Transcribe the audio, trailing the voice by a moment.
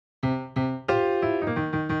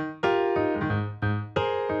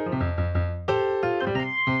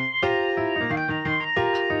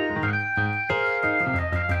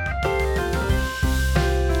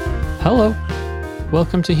Hello.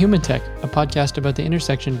 Welcome to Human Tech, a podcast about the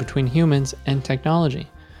intersection between humans and technology.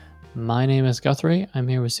 My name is Guthrie. I'm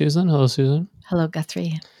here with Susan. Hello, Susan. Hello,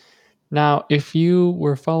 Guthrie. Now, if you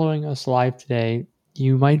were following us live today,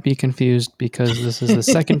 you might be confused because this is the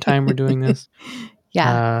second time we're doing this.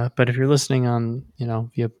 Yeah. But if you're listening on,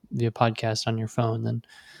 via podcast on your phone,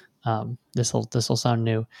 then this will sound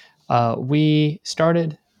new. We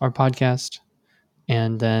started our podcast,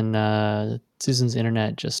 and then Susan's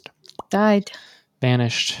internet just Died.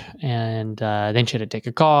 vanished, and then she had to take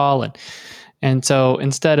a call, and so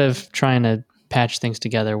instead of trying to patch things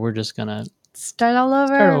together, we're just gonna Start all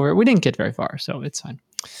over. We didn't get very far, so it's fine.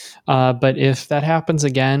 But if that happens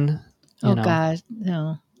again, God,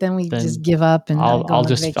 no. Then we then just give up and go on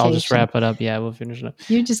vacation. I'll just wrap it up. Yeah, we'll finish it up.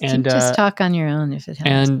 You just talk on your own if it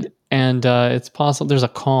happens. And it's possible there's a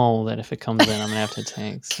call that if it comes in, I'm gonna have to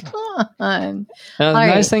take. So. Come on. The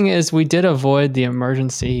nice thing is we did avoid the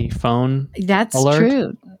emergency phone. That's alert,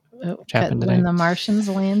 true. Which happened today. When the Martians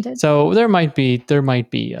landed. So there might be.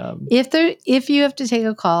 If you have to take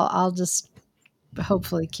a call, I'll just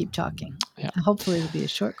hopefully keep talking. Yeah. Hopefully it'll be a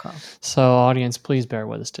short call. So audience, please bear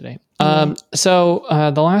with us today. Yeah. So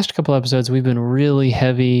the last couple episodes, we've been really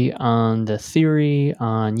heavy on the theory,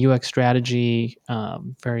 on UX strategy,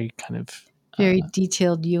 very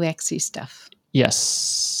detailed UX-y stuff.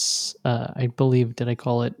 Yes. I believe, did I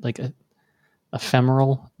call it like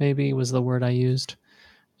ephemeral, maybe was the word I used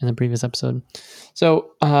in the previous episode.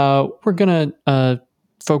 So we're going to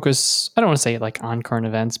focus, I don't want to say like on current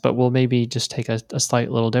events, but we'll maybe just take a slight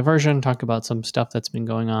little diversion, talk about some stuff that's been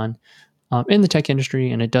going on in the tech industry,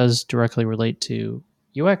 and it does directly relate to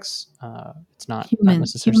UX. It's not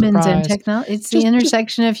necessarily humans and technology. It's the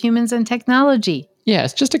intersection of humans and technology. Yeah,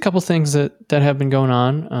 it's just a couple things that have been going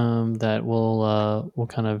on that we'll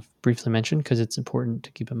kind of briefly mention because it's important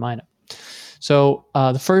to keep in mind. So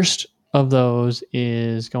the first of those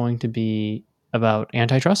is going to be about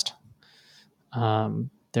antitrust.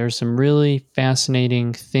 There's some really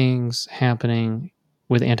fascinating things happening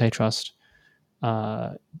with antitrust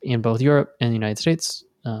in both Europe and the United States.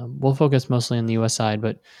 We'll focus mostly on the US side,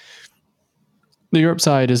 but the Europe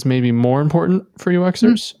side is maybe more important for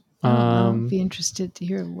UXers. I'll be interested to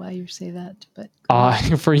hear why you say that. But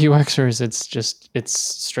for UXers, it's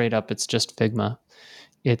straight up. It's just Figma.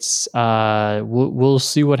 It's we'll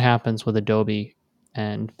see what happens with Adobe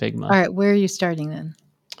and Figma. All right, where are you starting then?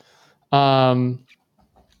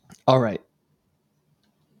 All right.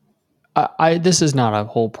 This is not a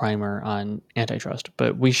whole primer on antitrust,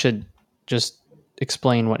 but we should just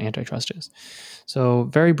explain what antitrust is. So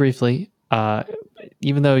very briefly,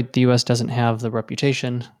 even though the U.S. doesn't have the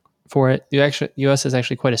reputation for it, the U.S. is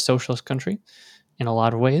actually quite a socialist country in a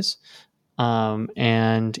lot of ways.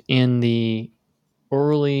 And in the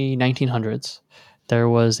early 1900s, there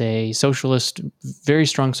was a very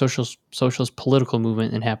strong socialist political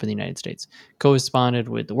movement that happened in the United States. Corresponded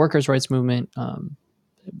with the workers' rights movement.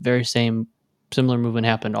 Similar movement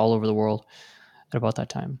happened all over the world at about that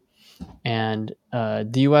time. And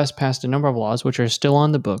the U.S. passed a number of laws, which are still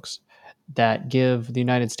on the books, that give the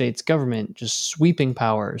United States government just sweeping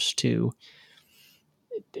powers to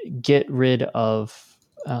get rid of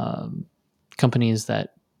companies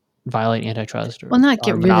that violate antitrust. Not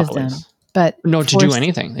get rid of them, but to do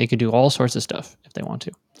anything. They could do all sorts of stuff if they want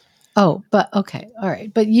to. Oh, but okay, all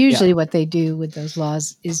right. But usually, what they do with those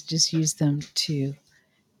laws is just use them to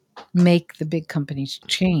make the big companies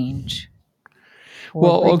change.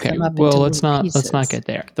 Well, okay. Well, let's not get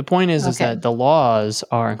there. The point is that the laws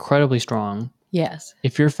are incredibly strong. Yes.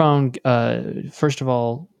 If you're found, first of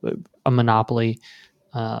all, a monopoly,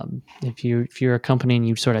 if you're a company and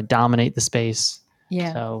you sort of dominate the space.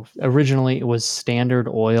 Yeah. So originally it was Standard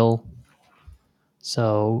Oil.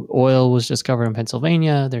 So oil was discovered in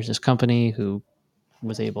Pennsylvania. There's this company who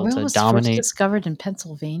was able to dominate. First discovered in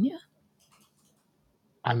Pennsylvania?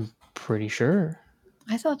 I'm pretty sure.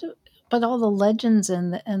 I thought, but all the legends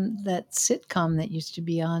and that sitcom that used to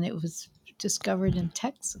be on, it was discovered in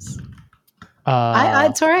Texas.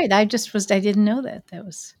 It's all right. I didn't know that. That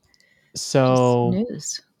was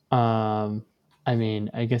news. I mean,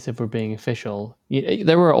 I guess if we're being official,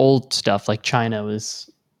 there were old stuff like China was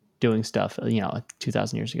doing stuff,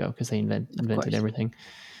 2,000 years ago because they invented everything.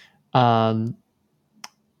 No,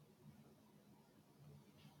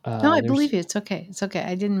 I believe you. It's okay. It's okay.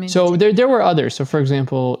 I didn't mean. So there were others. So for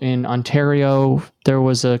example, in Ontario, there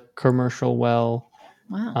was a commercial well.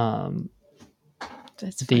 Wow.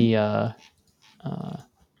 That's funny.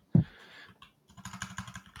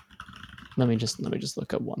 Let me just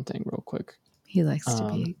look up one thing real quick. He likes to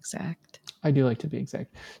be exact. I do like to be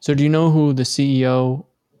exact. So do you know who the CEO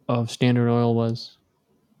of Standard Oil was?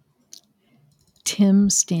 Tim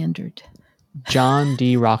Standard. John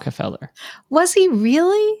D. Rockefeller. Was he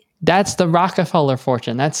really? That's the Rockefeller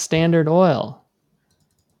fortune. That's Standard Oil.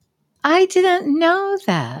 I didn't know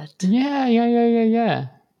that. Yeah. Yeah,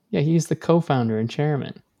 he's the co-founder and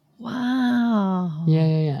chairman. Wow.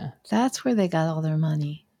 Yeah. That's where they got all their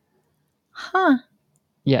money. Huh.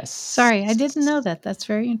 Yes. Sorry, I didn't know that. That's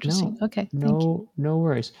very interesting. No, Okay. Thank you. no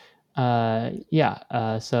worries. So,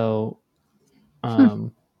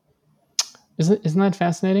 isn't that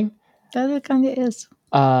fascinating? That kind of is.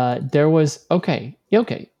 There was okay,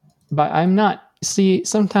 but I'm not. See,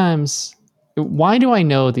 sometimes, why do I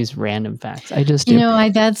know these random facts? I just do.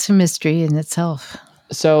 That's a mystery in itself.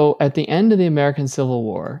 So, at the end of the American Civil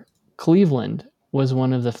War, Cleveland was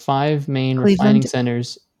one of the 5 main refining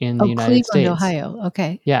centers in the United Cleveland, States. Ohio.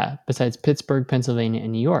 Okay. Yeah, besides Pittsburgh, Pennsylvania,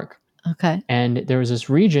 and New York. Okay. And there was this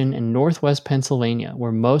region in northwest Pennsylvania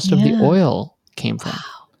where most of the oil came from.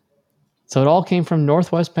 Wow. So it all came from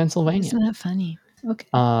northwest Pennsylvania. Isn't that funny? Okay.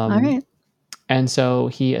 All right. And so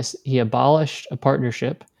he abolished a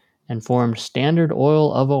partnership and formed Standard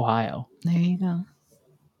Oil of Ohio. There you go.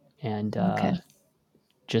 And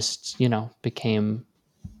just, became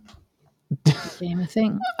a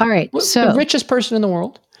thing. All right. So the richest person in the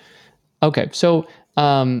world. Okay. So,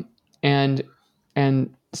 and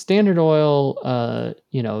Standard Oil,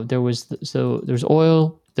 there's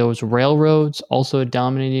oil, there was railroads, also a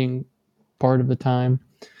dominating part of the time.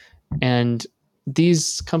 And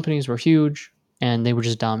these companies were huge and they were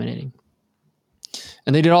just dominating.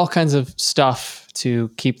 And they did all kinds of stuff to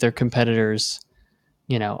keep their competitors,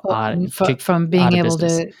 from being able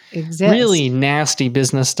to exist. Really nasty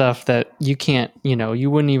business stuff that you can't, you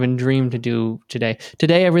wouldn't even dream to do today.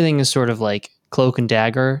 Today, everything is sort of like cloak and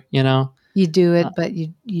dagger, You do it, but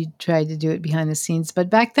you try to do it behind the scenes. But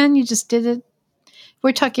back then, you just did it.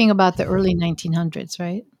 We're talking about the early 1900s,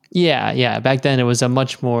 right? Yeah. Back then, it was a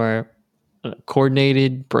much more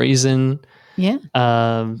coordinated, brazen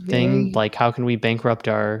thing. Like, how can we bankrupt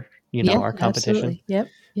our, our competition?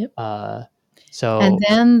 Absolutely. Yep. So, and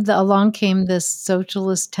then along came the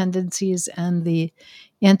socialist tendencies and the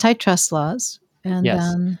antitrust laws. And yes.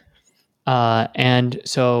 then... and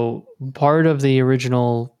so part of the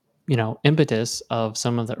original, impetus of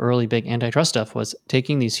some of the early big antitrust stuff was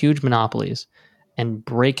taking these huge monopolies and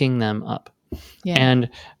breaking them up. Yeah. And,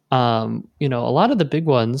 a lot of the big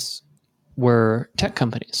ones were tech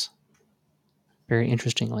companies. Very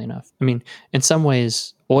interestingly enough. I mean, in some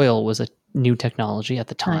ways, oil was a new technology at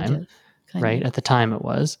the time, right? At the time it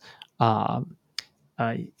was. The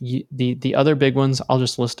other big ones, I'll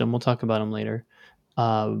just list them. We'll talk about them later.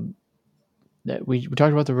 That we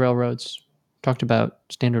talked about the railroads, talked about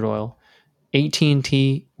Standard Oil.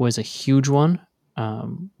 AT&T was a huge one,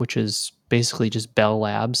 which is basically just Bell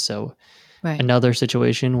Labs. So another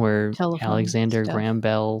situation where Alexander Graham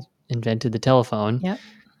Bell invented the telephone. Yep.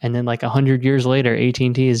 And then 100 years later,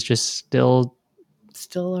 AT&T is just still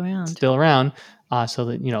around. So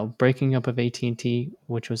that, breaking up of AT&T,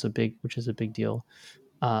 which is a big deal.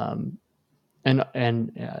 And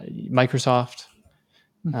Microsoft,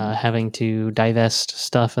 having to divest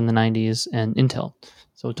stuff in the 90s, and Intel.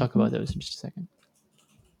 So we'll talk about those in just a second.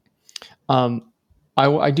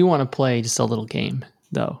 I do want to play just a little game,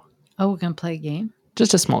 though. Oh, we're going to play a game?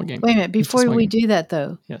 Just a small game. Wait a minute. Before we do that,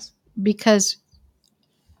 though. Yes. Because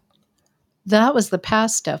that was the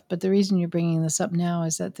past stuff. But the reason you're bringing this up now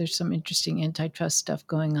is that there's some interesting antitrust stuff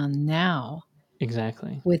going on now.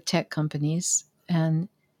 Exactly. With tech companies. And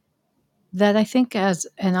that I think I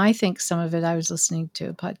think some of it, I was listening to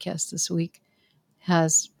a podcast this week,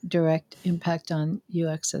 has direct impact on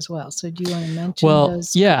UX as well. So do you want to mention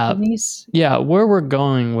those companies? Yeah, where we're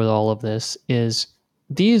going with all of this is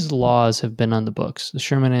these laws have been on the books. The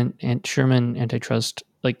Sherman antitrust,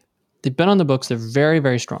 they've been on the books. They're very,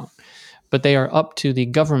 very strong, but they are up to the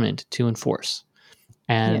government to enforce.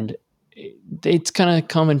 And it's kind of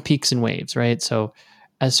come in peaks and waves, right? So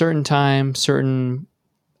at a certain time, certain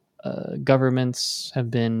governments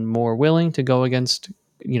have been more willing to go against,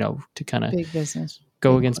 to kind of big business,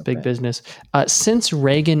 go against big business. Since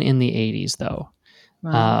Reagan in the 80s, though,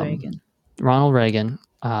 Ronald Reagan,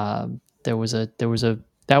 that was a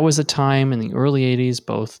time in the early 80s,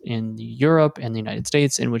 both in Europe and the United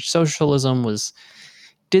States, in which socialism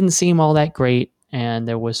didn't seem all that great, and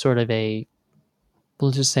there was sort of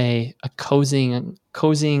we'll just say a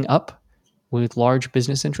cozying up with large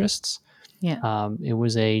business interests. Yeah. It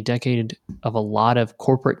was a decade of a lot of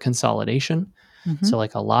corporate consolidation. Mm-hmm. So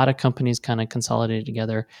a lot of companies kind of consolidated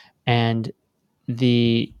together, and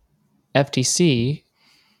the FTC,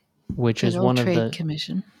 which is one of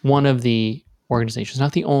the organizations,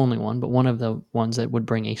 not the only one, but one of the ones that would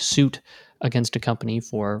bring a suit against a company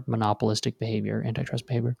for monopolistic behavior, antitrust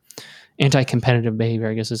behavior, anti-competitive behavior,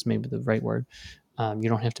 I guess is maybe the right word. You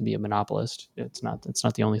don't have to be a monopolist. It's not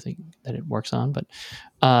the only thing that it works on, but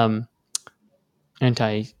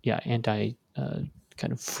anti kind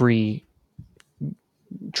of free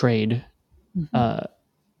trade.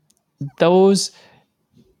 Those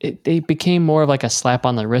they became more of like a slap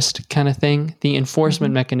on the wrist kind of thing. The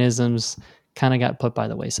enforcement mechanisms kind of got put by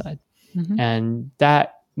the wayside. And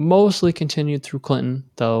that mostly continued through Clinton,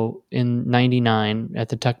 though in 99 at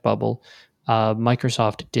the tech bubble,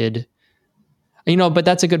 Microsoft did, but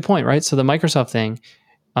that's a good point, right? So the Microsoft thing,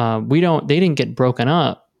 they didn't get broken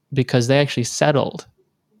up because they actually settled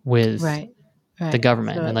with Right. the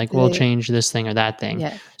government So and like, we'll change this thing or that thing.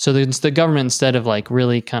 So the government, instead of like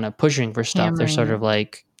really kind of pushing for stuff, they're sort of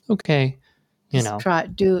like, okay, just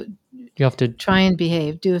you have to try and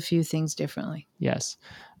behave, do a few things differently. Yes.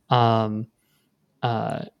 But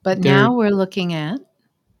now we're looking at.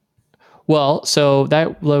 Well, so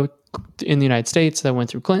that in the United States, that went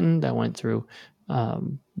through Clinton, that went through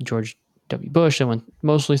George W. Bush, that went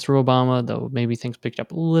mostly through Obama, though maybe things picked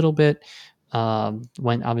up a little bit.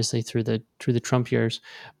 Went obviously through the Trump years,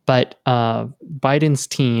 but Biden's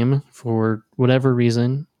team, for whatever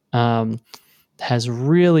reason, has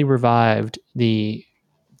really revived the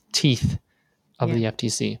teeth of the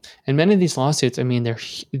FTC. And many of these lawsuits, I mean,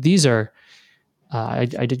 these are. I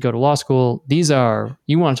did go to law school. These are,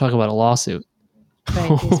 you want to talk about a lawsuit.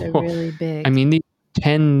 Right, these are really big. I mean, these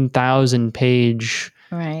 10,000 page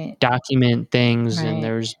document things, and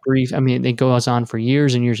there's brief. I mean, it goes on for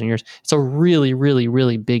years and years and years. It's a really, really,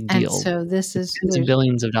 really big deal. And so this is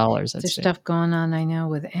billions of dollars. There's stuff going on, I know,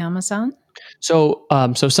 with Amazon. So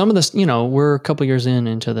some of this, we're a couple years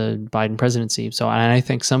into the Biden presidency. So, and I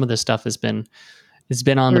think some of this stuff it's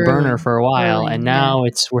been on the burner for a while, and now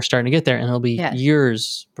we're starting to get there, and it'll be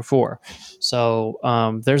years before. So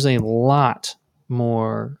there's a lot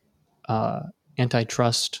more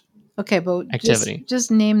antitrust activity. Just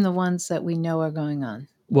name the ones that we know are going on.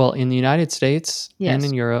 Well, in the United States and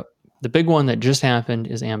in Europe, the big one that just happened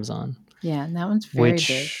is Amazon. Yeah, and that one's very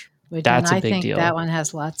big. That's a big deal. That one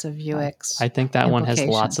has lots of UX. I think that one has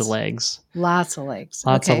lots of legs. Lots of legs.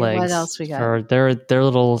 Lots of legs. What else we got? Their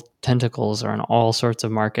little tentacles are in all sorts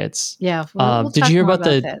of markets. Yeah. We'll did you hear about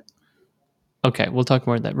that? Okay, we'll talk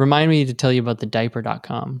more about that. Remind me to tell you about the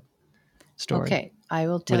diaper.com story. Okay, I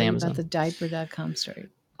will tell you about the diaper.com story.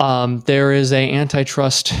 There is a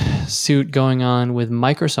antitrust suit going on with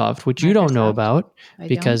Microsoft, which you don't know about,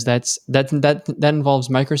 because that involves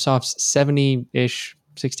Microsoft's 70-ish,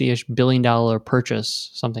 60-ish $1 billion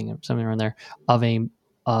purchase, something around there, of a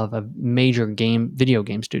major video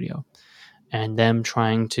game studio, and them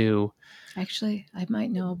trying to actually, I might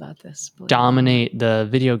know about this. Dominate the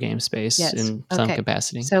video game space in some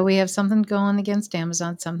capacity. So we have something going against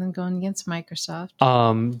Amazon, something going against Microsoft.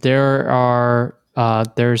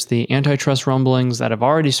 There's the antitrust rumblings that have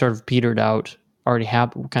already sort of petered out, already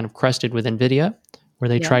have kind of crested with NVIDIA, where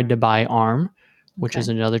they tried to buy ARM, which is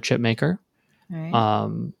another chip maker,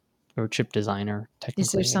 or chip designer, technically.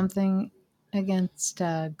 Is there something against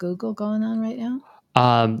Google going on right now?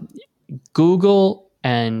 Google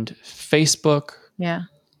and Facebook. Yeah.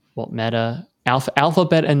 Well, Meta,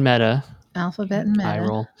 Alphabet and Meta. Alphabet and Meta. I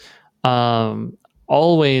roll.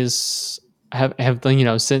 Always have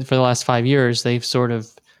since for the last 5 years, they've sort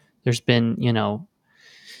of, there's been,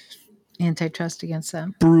 antitrust against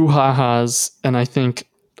them. Brouhahas, and I think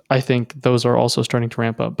those are also starting to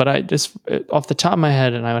ramp up. But I just, off the top of my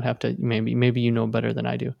head, and I would have to, maybe you know better than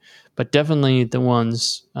I do, but definitely the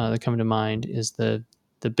ones that come to mind is the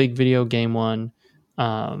big video game one.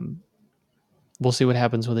 We'll see what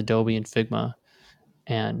happens with Adobe and Figma,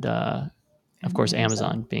 and of course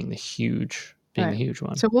Amazon being the huge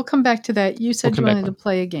one. So we'll come back to that. You said you wanted to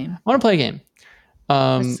play a game. I want to play a game.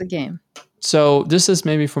 What's the game? So this is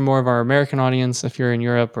maybe for more of our American audience. If you're in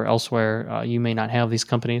Europe or elsewhere, you may not have these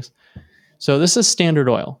companies. So this is Standard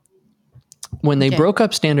Oil. When they broke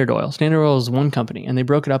up Standard Oil is one company, and they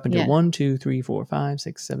broke it up into 1, 2, 3, 4, 5,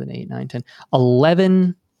 6, 7, 8, 9, 10,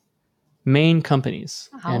 11 main companies.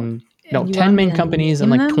 And 10 main companies and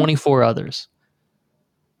like 24 others.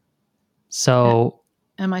 So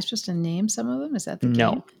am I supposed to name some of them? Is that the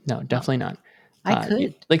game? No, definitely not. I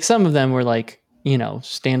could. Like some of them were like,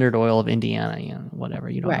 Standard Oil of Indiana, whatever.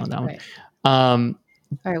 You don't know that one. All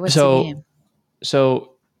right, what's the game?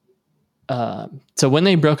 So when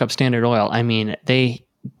they broke up Standard Oil, I mean, they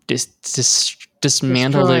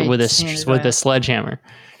dismantled it with a sledgehammer.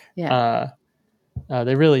 Yeah.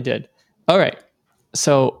 They really did. All right.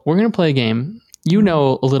 So we're going to play a game. You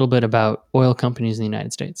know a little bit about oil companies in the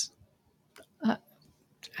United States.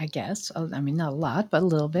 I guess. I mean, not a lot, but a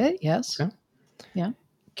little bit. Yes. Okay. Yeah.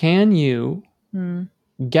 Can you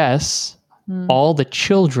guess all the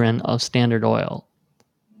children of Standard Oil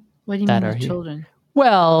What do you that mean are the here? children?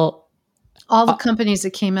 Well, All the companies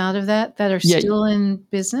that came out of that are yeah, still in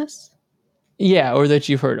business? yeah, or that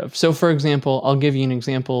you've heard of. So, for example, I'll give you an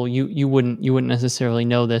example. You wouldn't necessarily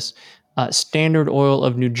know this. Standard Oil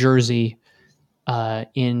of New Jersey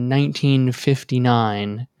in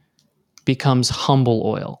 1959 becomes Humble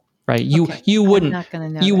Oil, right? Okay. You I'm wouldn't not going to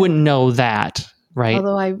know that. wouldn't know that, right?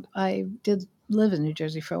 Although I did live in New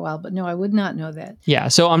Jersey for a while, but no, I would not know that. Yeah,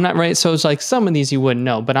 so I'm not right. So it's like some of these you wouldn't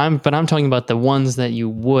know, but I'm talking about the ones that you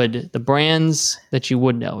would, the brands that you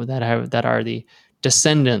would know that are the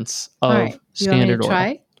descendants All of right. Do you want me to Standard Oil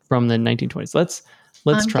try? from the 1920s. Let's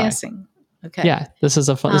I'm try. guessing. Okay. Yeah, this is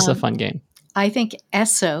a fun game. I think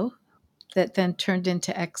Esso that then turned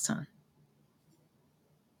into Exxon.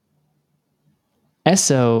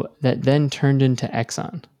 Esso that then turned into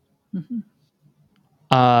Exxon. Mm-hmm.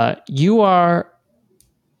 You are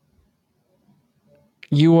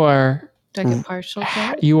Do I get partial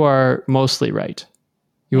credit? you are mostly right.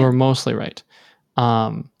 You are mostly right.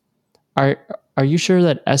 Are you sure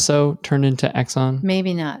that Esso turned into Exxon?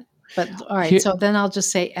 Maybe not. But all right, so then I'll just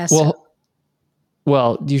say Esso.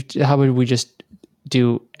 Well, how would we just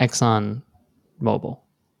do Exxon Mobil?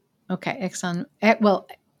 Okay, Exxon. Well,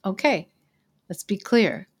 okay. Let's be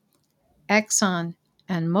clear. Exxon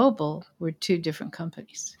and Mobil were two different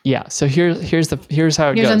companies. Yeah. So here's how it goes.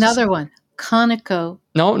 Here's another one. Conoco.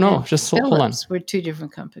 No, just hold on. Phillips were two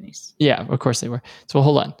different companies. Yeah, of course they were. So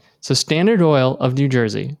hold on. So Standard Oil of New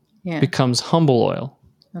Jersey becomes Humble Oil.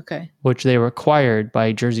 Okay. Which they were acquired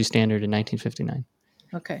by Jersey Standard in 1959.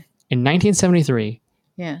 Okay. In 1973,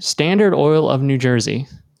 Standard Oil of New Jersey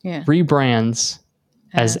rebrands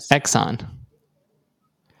as Exxon.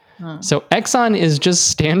 So Exxon is just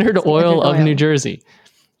Standard Oil of New Jersey.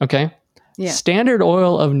 Okay? Yeah. Standard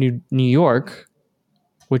Oil of New York,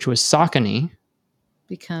 which was Saucony,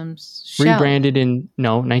 becomes rebranded in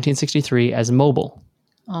 1963 as Mobil.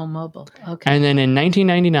 Oh, Mobil. Okay. And then in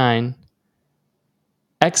 1999,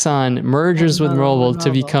 Exxon merges with Mobil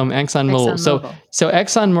to become Exxon Mobil. So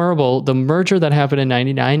Exxon Mobil, the merger that happened in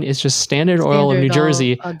 99 is just Standard Oil of New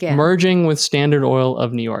Jersey merging with Standard Oil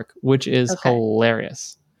of New York, which is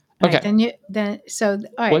hilarious. Okay. Right, all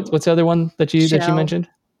right. What's the other one that you mentioned?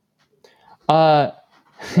 And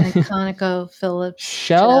Conoco, Phillips.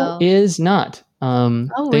 Shell is not. Were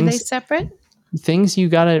they separate? Things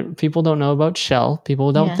people don't know about Shell.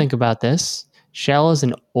 People don't think about this. Shell is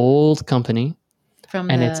an old company.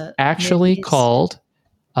 And it's actually called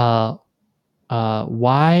why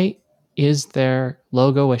is their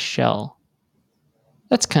logo a shell?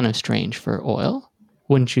 That's kind of strange for oil,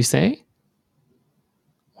 wouldn't you say?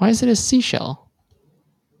 Why is it a seashell?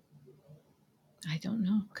 I don't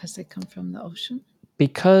know, because they come from the ocean?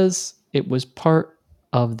 Because it was part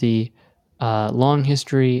of the long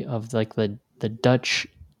history of like the Dutch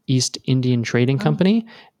East Indian Trading Company,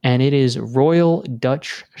 and it is Royal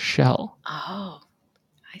Dutch Shell. Oh.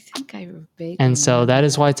 I think I vaguely and so that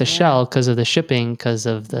is why it's a shell, because of the shipping, because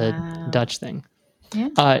of the Dutch thing.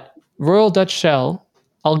 Yeah. Royal Dutch Shell.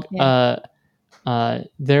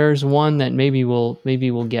 There's one that maybe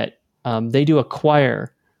we'll get. They do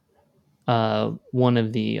acquire one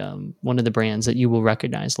of the brands that you will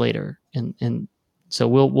recognize later, and so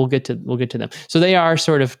we'll get to them. So they are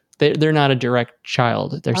sort of they're not a direct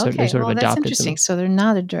child. They're sort of adopted. That's interesting. So they're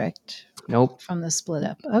not a direct. Nope. From the split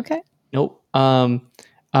up. Okay. Nope.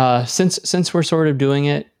 Since we're sort of doing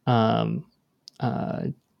it, Texaco.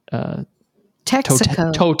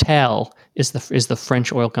 Total is the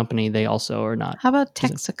French oil company. They also are not. How about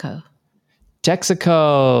Texaco?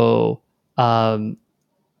 Texaco.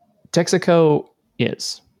 Texaco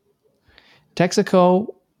is.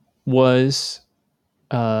 Texaco was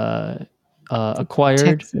acquired.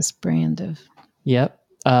 Texas brand of. Yep.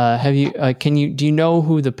 Do you know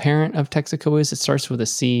who the parent of Texaco is? It starts with a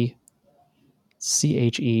C.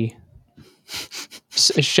 CHE.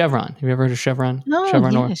 Chevron. Have you ever heard of Chevron? Oh,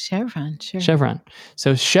 Chevron yeah, Chevron. Sure. Chevron.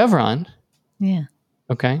 So Chevron. Yeah.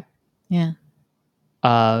 Okay. Yeah.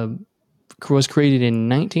 Was created in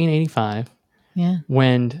 1985. Yeah.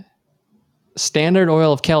 When Standard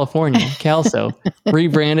Oil of California, Calso,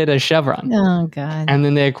 rebranded as Chevron. Oh God. And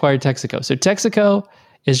then they acquired Texaco. So Texaco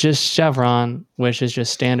is just Chevron, which is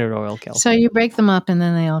just Standard Oil California. So you break them up and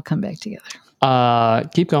then they all come back together.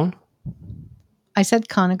 Keep going. I said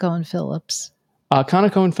Conoco and Phillips.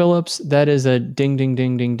 Conoco and Phillips, that is a ding, ding,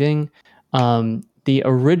 ding, ding, ding.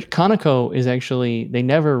 Conoco is actually, they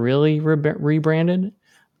never really rebranded.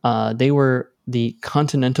 They were the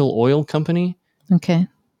Continental Oil Company. Okay.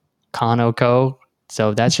 Conoco.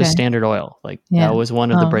 So that's just Okay. Standard Oil. Like Yeah. that was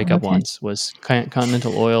one of the breakup Okay. ones. Was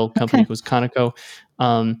Continental Oil Company Okay. was Conoco.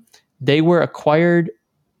 They were acquired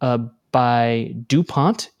by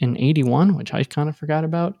DuPont in 81, which I kind of forgot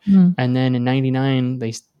about. Mm. And then in 99,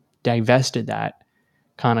 they divested that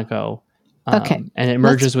Conoco. Okay. And it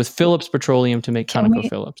merges with Phillips Petroleum to make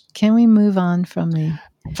ConocoPhillips. Can we move on from the?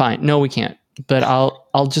 Fine. No, we can't. But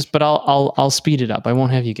I'll speed it up. I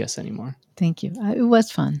won't have you guess anymore. Thank you. It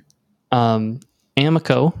was fun.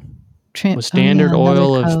 Amoco was Oh, yeah, Standard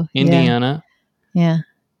Oil of Indiana,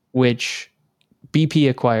 which BP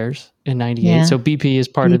acquires in 98. Yeah. So BP is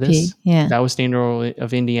part of this. Yeah. That was Standard Oil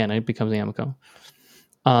of Indiana. It becomes Amoco.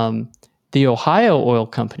 The Ohio Oil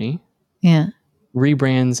Company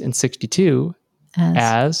rebrands in 62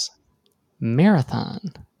 as Marathon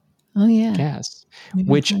Oh, yeah. Gas,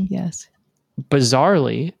 Marathon which Gas.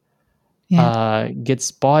 Bizarrely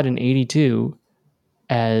gets bought in 82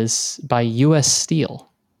 by U.S. Steel.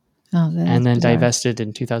 Oh, that and then bizarre. Divested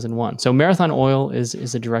in 2001. So Marathon Oil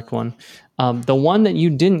is a direct one. The one that you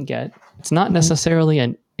didn't get, it's not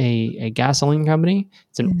necessarily a gasoline company.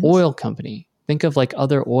 It's an oil company. Think of like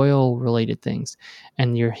other oil related things.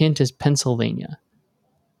 And your hint is Pennsylvania.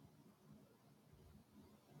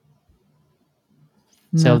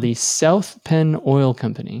 No. So the South Penn Oil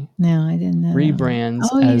Company. No, I didn't know. Rebrands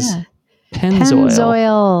as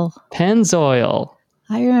Pennzoil. Pennzoil.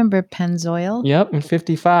 I remember Pennzoil. Yep, in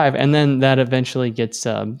 55. And then that eventually gets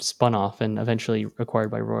spun off and eventually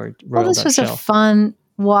acquired by Royal Well, this was Shell. A fun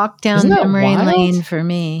walk down memory lane for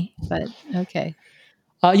me, but okay.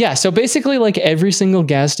 Yeah, so basically like every single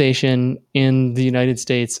gas station in the United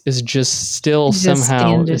States is just still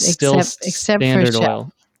somehow except Standard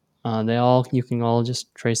Oil. You can all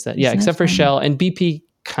just trace that. Yeah, except for Shell and BP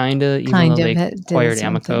even though they acquired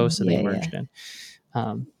Amoco, so they merged in.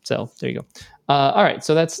 So there you go. All right,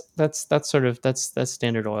 so that's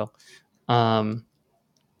Standard Oil.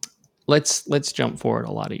 Let's jump forward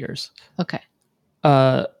a lot of years. Okay.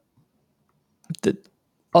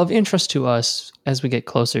 Of interest to us as we get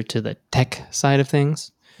closer to the tech side of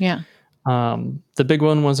things. Yeah. The big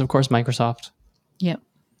one was, of course, Microsoft. Yep.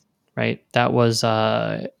 Right. That was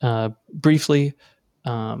briefly.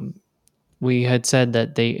 We had said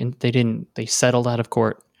that they settled out of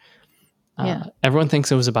court. Everyone thinks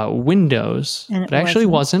it was about Windows, but it actually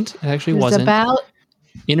wasn't. It actually wasn't. About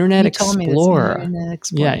Internet Explorer.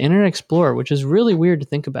 Yeah, Internet Explorer, which is really weird to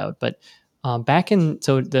think about. But so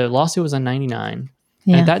the lawsuit was on 99.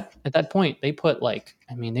 Yeah. And at that point, they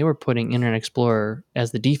were putting Internet Explorer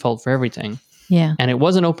as the default for everything. Yeah. And it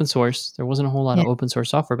wasn't open source. There wasn't a whole lot of open source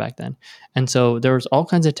software back then. And so there was all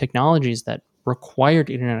kinds of technologies that required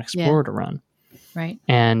Internet Explorer to run. Right.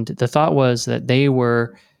 And the thought was that they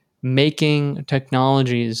were making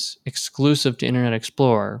technologies exclusive to Internet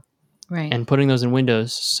Explorer and putting those in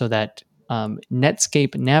Windows so that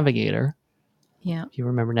Netscape Navigator, if you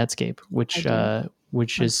remember Netscape, which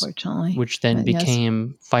then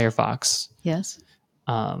became Firefox. Yes.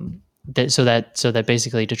 So that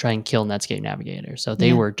basically to try and kill Netscape Navigator. So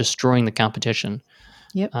they were destroying the competition.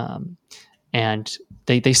 Yep. And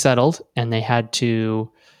they settled, and they had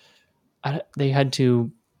to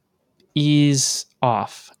ease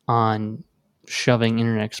off on shoving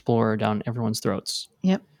Internet Explorer down everyone's throats.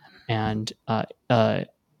 Yep. And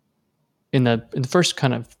in the first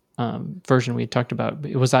kind of version we had talked about,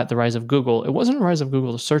 it was at the rise of Google. It wasn't a rise of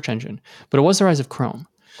Google, the search engine, but it was the rise of Chrome.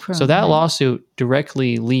 So that lawsuit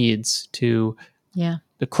directly leads to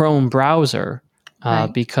the Chrome browser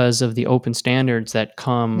because of the open standards that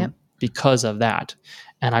come because of that.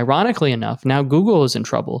 And ironically enough, now Google is in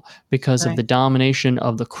trouble because of the domination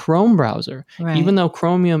of the Chrome browser. Even though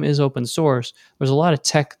Chromium is open source, there's a lot of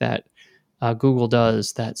tech that Google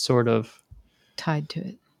does that sort of tied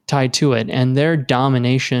to it. And their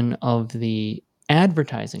domination of the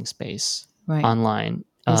advertising space online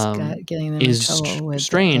is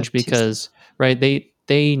strange because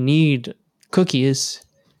they need cookies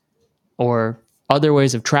or other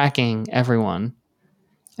ways of tracking everyone.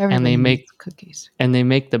 And they make cookies. And they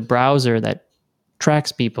make the browser that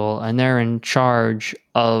tracks people, and they're in charge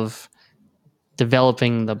of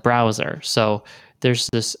developing the browser. So there's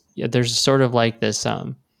sort of like this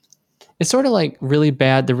it's sort of like really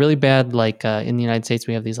bad like in the United States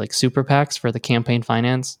we have these like super PACs for the campaign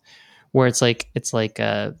finance, where it's like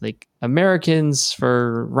Americans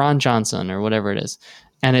for Ron Johnson or whatever it is,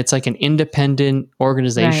 and it's like an independent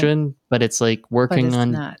organization, but it's like working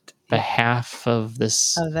on behalf of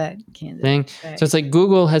this that candidate thing. right. So it's like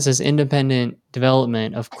Google has this independent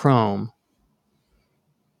development of Chrome,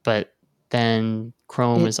 but then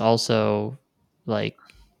Chrome is also like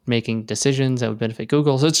making decisions that would benefit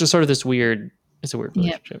Google. So it's just sort of this weird, it's a weird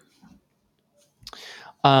relationship.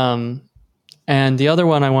 And the other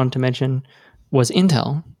one I wanted to mention was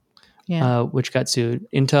Intel, which got sued.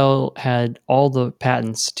 Intel had all the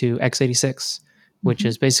patents to x86, which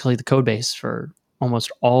is basically the code base for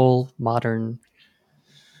almost all modern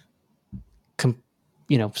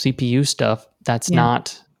CPU stuff that's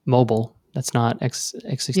not mobile, that's not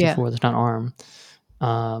x64, that's not ARM.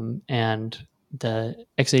 And the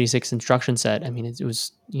x86 instruction set, I mean, it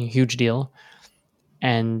was a huge deal.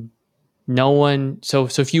 And no one, so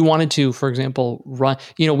if you wanted to, for example, run,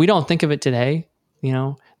 we don't think of it today,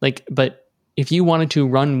 but if you wanted to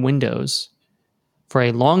run Windows for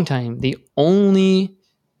a long time,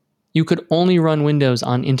 you could only run Windows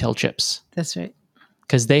on Intel chips. That's right.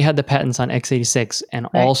 Because they had the patents on x86, and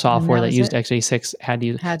all software that used x86 had to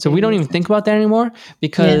use. So we don't even think about that anymore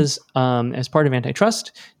because as part of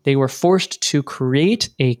Antitrust, they were forced to create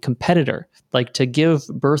a competitor, like to give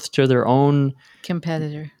birth to their own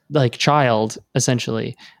competitor, like child,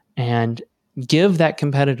 essentially, and give that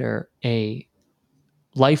competitor a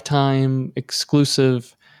lifetime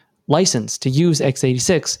exclusive license to use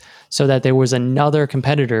x86 so that there was another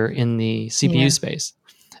competitor in the CPU space.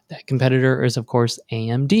 That competitor is, of course,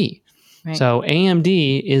 AMD. Right. So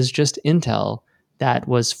AMD is just Intel that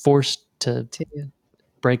was forced to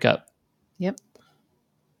break up. Yep.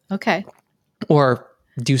 Okay. Or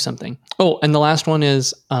do something. Oh, and the last one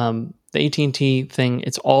is the AT&T thing.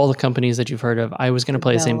 It's all the companies that you've heard of. I was going to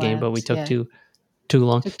play the same game, but we took too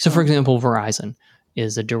long. So, for example, Verizon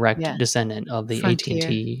is a direct descendant of the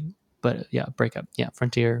AT&T, but breakup. Yeah,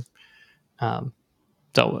 Frontier.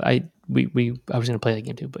 So I was going to play that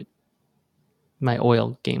game too, but my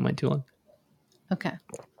oil game went too long. Okay.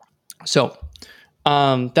 So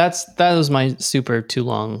that was my super too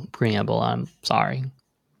long preamble. I'm sorry.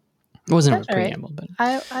 It wasn't a preamble, but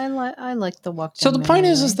I like the walk down. So the point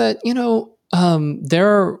is that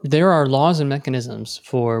there are laws and mechanisms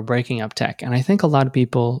for breaking up tech, and I think a lot of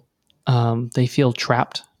people they feel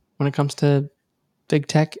trapped when it comes to big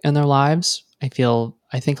tech in their lives. I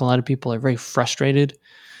think a lot of people are very frustrated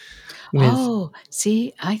with. Oh,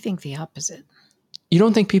 see, I think the opposite. You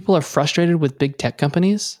don't think people are frustrated with big tech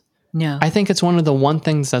companies? No. I think it's one of the one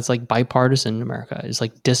things that's like bipartisan in America is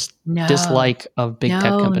like dislike of big tech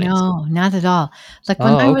companies. No, not at all. Like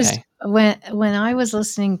when I was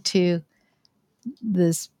listening to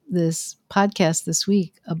this podcast this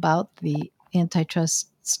week about the antitrust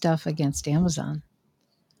stuff against Amazon,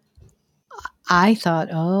 I thought,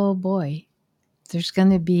 oh boy, there's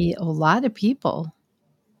going to be a lot of people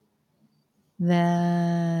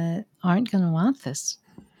that aren't going to want this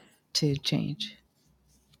to change.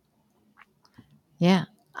 Yeah.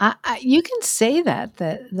 You can say that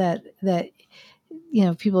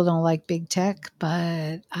people don't like big tech,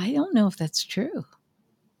 but I don't know if that's true.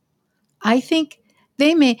 I think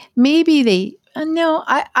they maybe they no.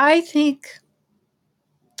 I think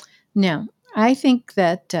no. I think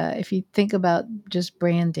that if you think about just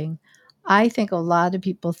branding, I think a lot of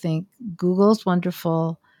people think Google's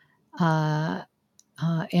wonderful,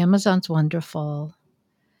 Amazon's wonderful.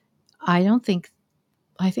 I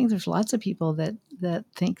think there's lots of people that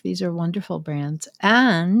think these are wonderful brands,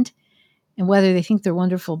 and whether they think they're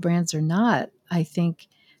wonderful brands or not, I think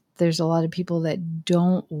there's a lot of people that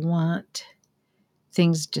don't want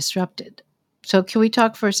things disrupted. So can we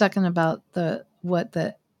talk for a second about what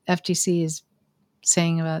the FTC is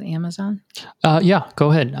saying about Amazon? Yeah,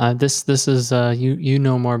 go ahead. This is you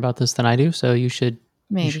know more about this than I do, so you should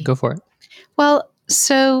go for it. Well,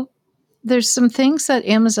 so there's some things that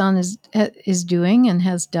Amazon is doing and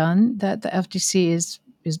has done that the FTC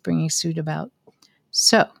is bringing suit about.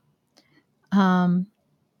 So,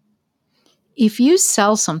 if you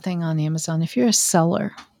sell something on Amazon, if you're a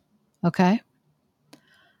seller, okay,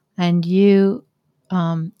 and you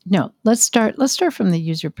no, let's start from the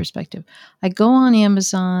user perspective. I go on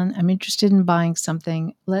Amazon, I'm interested in buying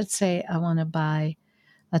something. Let's say I want to buy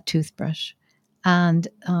a toothbrush, and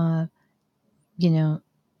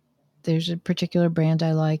there's a particular brand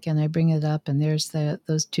I like, and I bring it up, and there's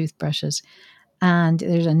those toothbrushes, and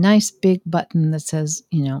there's a nice big button that says,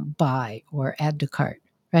 buy or add to cart,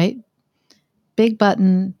 right? Big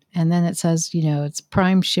button, and then it says, it's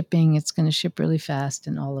prime shipping, it's going to ship really fast,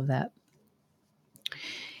 and all of that.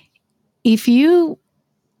 If you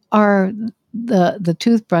are the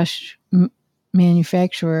toothbrush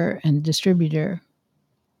manufacturer and distributor,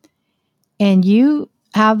 and you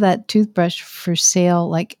have that toothbrush for sale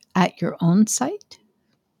like at your own site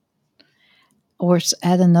or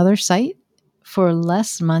at another site for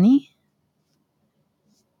less money,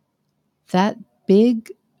 that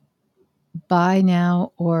big buy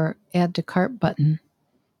now or add to cart button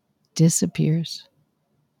disappears.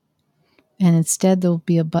 And instead, there'll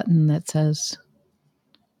be a button that says,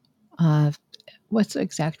 what's the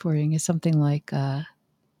exact wording? Is something like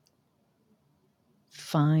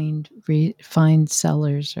find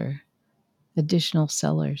sellers or additional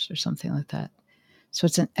sellers or something like that. So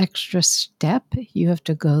it's an extra step you have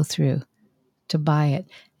to go through to buy it.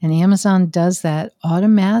 And Amazon does that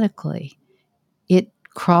automatically. It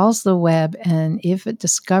crawls the web, and if it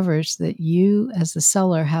discovers that you as the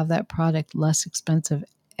seller have that product less expensive,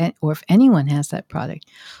 or if anyone has that product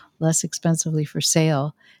less expensively for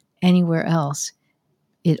sale anywhere else,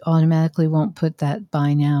 it automatically won't put that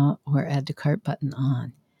buy now or add to cart button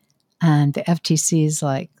on. And the FTC is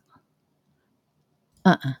like,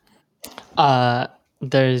 There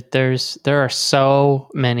are so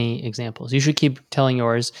many examples. You should keep telling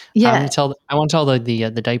yours. yeah. I want to tell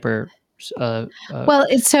the diaper. Well,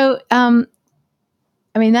 it's so. I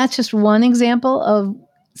mean, that's just one example of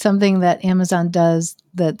something that Amazon does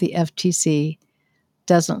that the FTC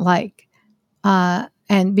doesn't like. And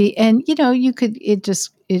you could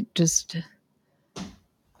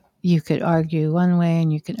you could argue one way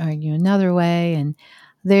and you could argue another way, and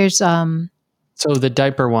there's So the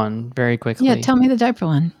diaper one, very quickly. Yeah, tell me the diaper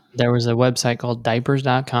one. There was a website called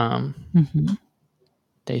diapers.com. Mm-hmm.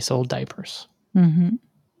 They sold diapers. Mm-hmm.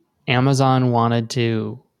 Amazon wanted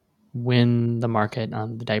to win the market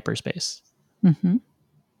on the diaper space. Mm-hmm.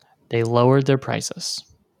 They lowered their prices.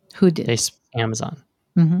 Who did? Amazon.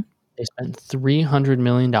 Mm-hmm. They spent $300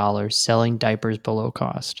 million selling diapers below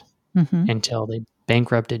cost until they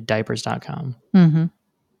bankrupted diapers.com. Mm-hmm.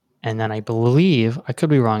 And then I believe, I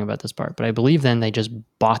could be wrong about this part, but I believe then they just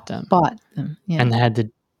bought them. Yeah. And had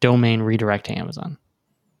the domain redirect to Amazon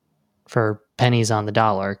for pennies on the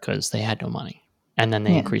dollar because they had no money. And then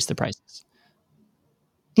they increased the prices.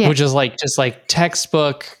 Yeah. Which is just like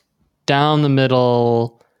textbook down the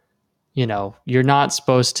middle. You're not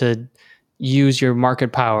supposed to use your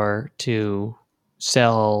market power to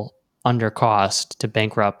sell under cost to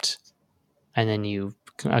bankrupt and then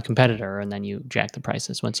a competitor, and then you jack the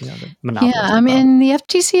prices once you know the monopoly. Yeah, I mean, the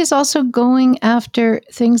FTC is also going after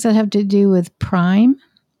things that have to do with Prime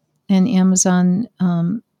and Amazon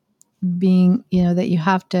being, that you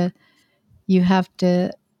have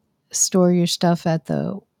to store your stuff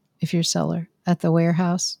if you're a seller, at the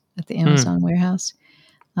warehouse, at the Amazon warehouse.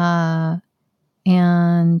 And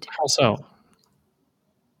how so?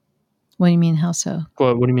 What do you mean, how so?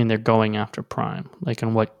 What do you mean they're going after Prime? Like,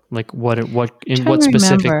 in what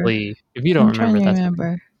specifically? If you don't remember, that's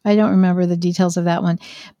okay. I don't remember the details of that one.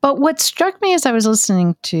 But what struck me as I was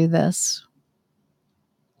listening to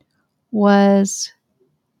was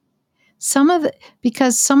some of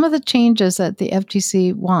the changes that the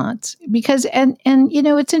FTC wants, because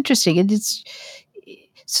it's interesting.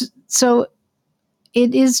 So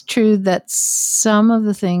it is true that some of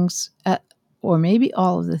the things, or maybe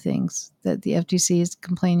all of the things that the FTC is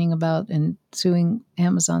complaining about and suing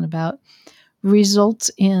Amazon about,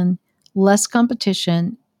 results in less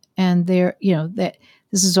competition. And that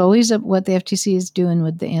this is always what the FTC is doing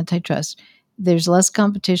with the antitrust. There's less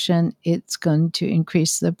competition. It's going to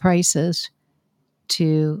increase the prices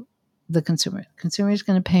to the consumer. Consumer is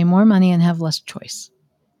going to pay more money and have less choice.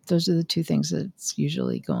 Those are the two things that it's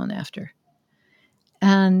usually going after.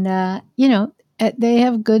 And they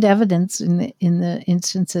have good evidence in the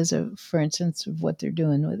instances of, for instance, of what they're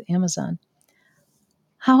doing with Amazon.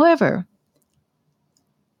 However,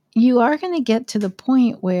 you are going to get to the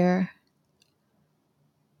point where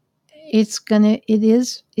it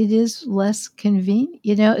is less convenient.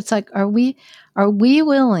 It's like, are we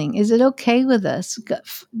willing? Is it okay with us?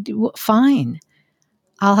 Fine.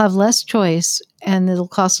 I'll have less choice and it'll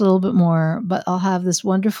cost a little bit more, but I'll have this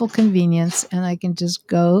wonderful convenience and I can just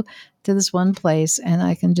go to this one place and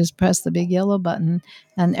I can just press the big yellow button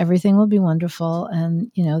and everything will be wonderful.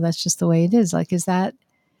 And, that's just the way it is. Like, is that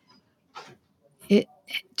it?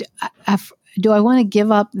 Do I want to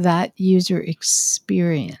give up that user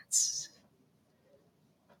experience?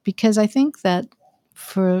 Because I think that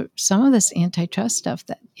for some of this antitrust stuff,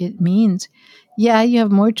 that it means, yeah, you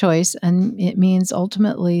have more choice, and it means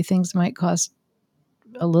ultimately things might cost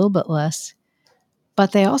a little bit less,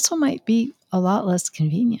 but they also might be a lot less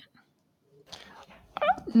convenient.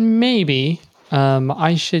 Maybe.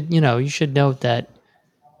 You should note that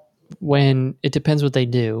when it depends what they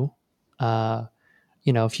do.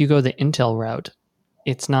 If you go the Intel route,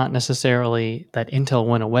 it's not necessarily that Intel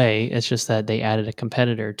went away. It's just that they added a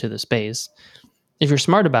competitor to the space. If you're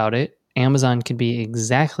smart about it, Amazon could be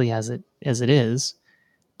exactly as it is,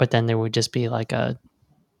 but then there would just be like a,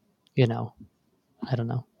 you know, I don't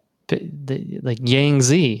know, like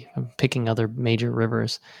Yangtze, I'm picking other major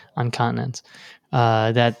rivers on continents.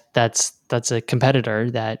 That's a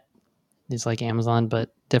competitor that is like Amazon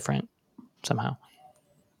but different somehow.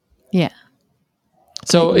 Yeah.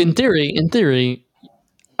 So in theory,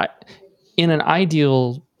 I, in an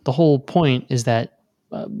ideal, the whole point is that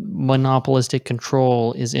monopolistic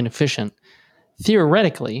control is inefficient.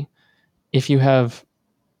 Theoretically, if you have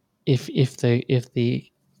if the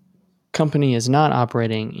company is not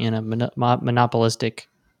operating in a monopolistic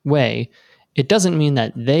way, it doesn't mean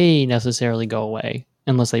that they necessarily go away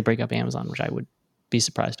unless they break up Amazon, which I would be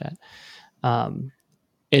surprised at.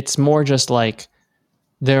 It's more just like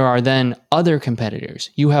there are then other competitors.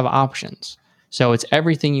 You have options. So it's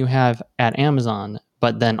everything you have at Amazon,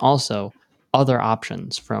 but then also other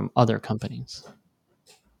options from other companies.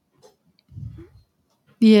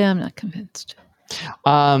 Yeah, I'm not convinced.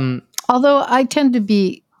 Um, Although I tend to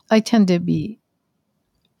be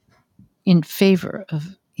in favor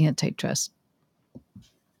of antitrust.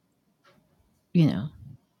 You know,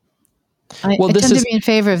 I tend to be in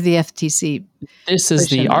favor of the FTC. This is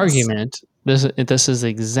the argument. This is the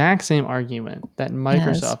exact same argument that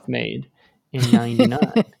Microsoft made in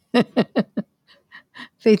 '99.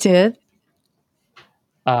 They did.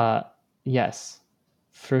 Yes,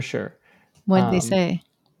 for sure. What did they say?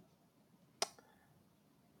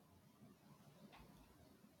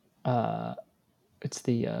 It's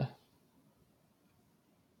the.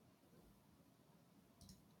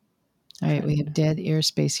 All right, we have dead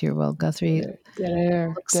airspace here while Guthrie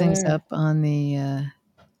looks things up on the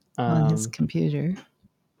on his computer.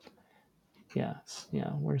 Yeah.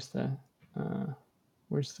 Where's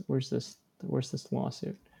this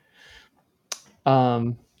lawsuit?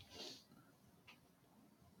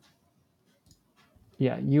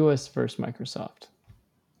 Yeah, U.S. versus Microsoft.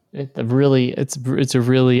 It's a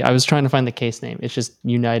really. I was trying to find the case name. It's just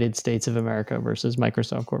United States of America versus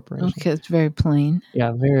Microsoft Corporation. Okay, it's very plain.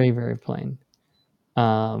 Yeah, very very plain.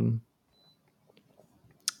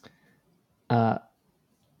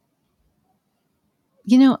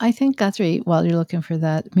 You know, I think Guthrie, while you're looking for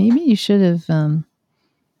that, maybe you should have.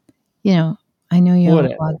 You know, I know you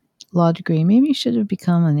have a law degree. Maybe you should have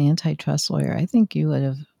become an antitrust lawyer. I think you would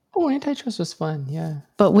have. Oh, antitrust was fun, yeah.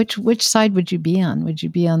 But which side would you be on? Would you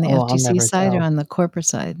be on the FTC side or on the corporate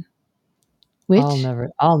side? Which?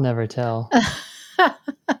 I'll never tell.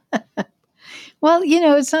 Well, you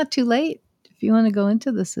know, it's not too late. If you want to go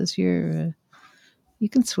into this as your, you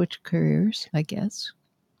can switch careers, I guess.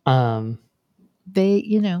 They,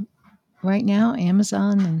 you know, right now,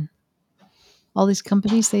 Amazon and all these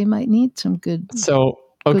companies, they might need some good. So,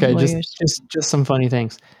 okay, good just some funny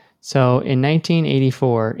things. So in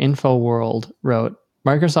 1984, InfoWorld wrote,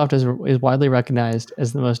 Microsoft is widely recognized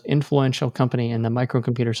as the most influential company in the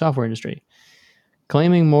microcomputer software industry.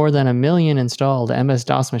 Claiming more than 1 million installed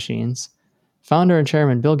MS-DOS machines, founder and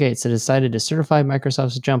chairman Bill Gates had decided to certify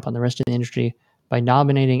Microsoft's jump on the rest of the industry by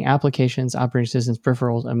nominating applications, operating systems,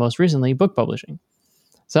 peripherals, and most recently, book publishing.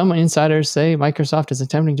 Some insiders say Microsoft is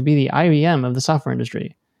attempting to be the IBM of the software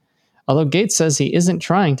industry. Although Gates says he isn't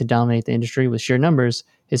trying to dominate the industry with sheer numbers,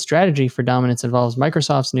 his strategy for dominance involves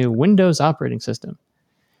Microsoft's new Windows operating system.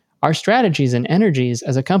 Our strategies and energies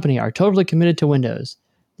as a company are totally committed to Windows,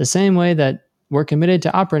 the same way that we're committed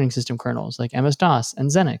to operating system kernels like MS-DOS and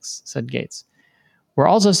Xenix, said Gates. We're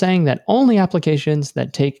also saying that only applications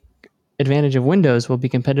that take advantage of Windows will be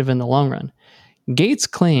competitive in the long run. Gates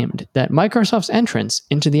claimed that Microsoft's entrance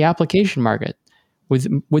into the application market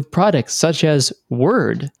with products such as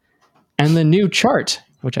Word and the new chart,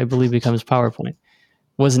 which I believe becomes PowerPoint,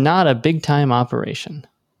 was not a big-time operation.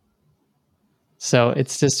 So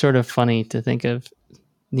it's just sort of funny to think of,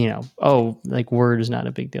 you know, oh, like Word is not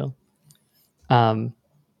a big deal. But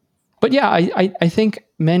yeah, I think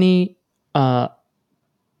many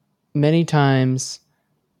times,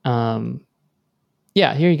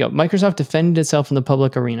 yeah, here you go. Microsoft defended itself in the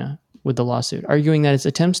public arena with the lawsuit, arguing that its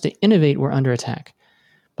attempts to innovate were under attack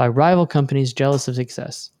by rival companies jealous of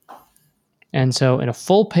success. And so in a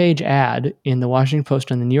full-page ad in the Washington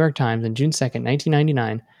Post and the New York Times on June 2nd,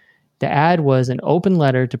 1999, the ad was an open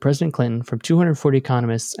letter to President Clinton from 240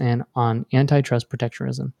 economists and on antitrust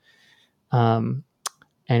protectionism. And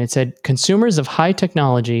it said, consumers of high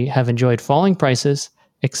technology have enjoyed falling prices,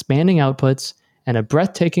 expanding outputs, and a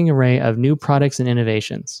breathtaking array of new products and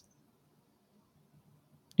innovations.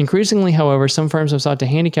 Increasingly, however, some firms have sought to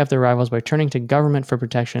handicap their rivals by turning to government for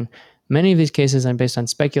protection. Many of these cases are based on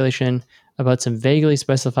speculation about some vaguely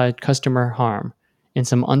specified customer harm in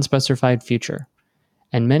some unspecified future,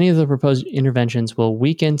 and many of the proposed interventions will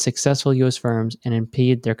weaken successful U.S. firms and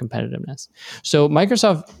impede their competitiveness. So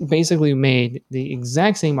Microsoft basically made the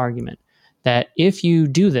exact same argument that if you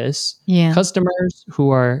do this, Yeah. customers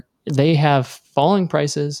they have falling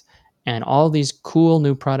prices and all these cool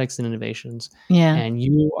new products and innovations, Yeah. and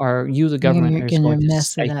you the government You're are just going to going to mess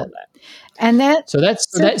it stifle up. that. And that, So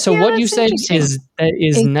yeah, what you that's said interesting.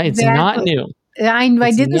 it's not Exactly. new. I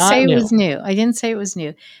It's didn't not say it new. was new. I didn't say it was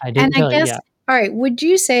new. I And didn't I tell you. guess, Yeah. all right, would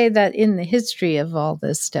you say that in the history of all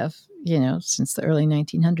this stuff, since the early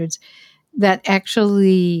 1900s, that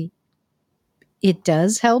actually it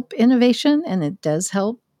does help innovation and it does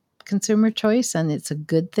help consumer choice and it's a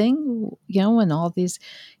good thing, and all these,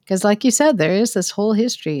 because like you said, there is this whole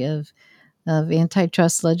history of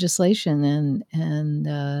antitrust legislation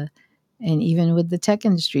and even with the tech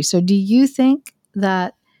industry. So do you think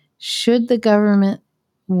that should the government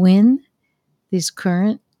win these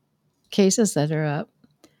current cases that are up,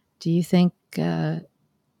 do you think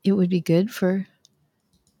it would be good for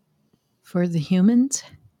the humans?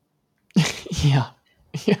 Yeah.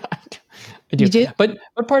 Yeah. I do. You do? But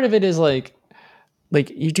part of it is like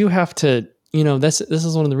you do have to, this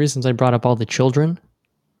is one of the reasons I brought up all the children.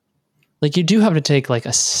 Like you do have to take like a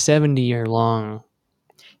 70-year long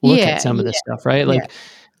look at Yeah, some of yeah, this stuff, right? yeah.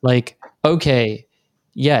 Like okay,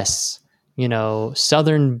 yes,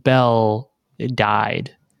 Southern Bell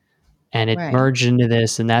died and it Right. merged into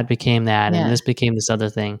this and that became that and Yeah, this became this other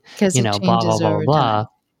thing, because it blah blah changes blah blah over time. blah,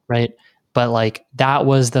 right? But like that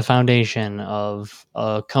was the foundation of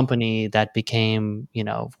a company that became,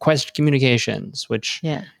 Quest Communications, which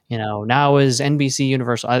Yeah, now is NBC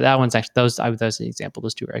Universal. That one's actually that's the example.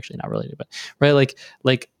 Those two are actually not related, but right,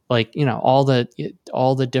 all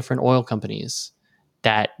the different oil companies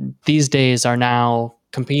that these days are now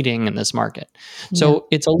competing in this market. yeah, So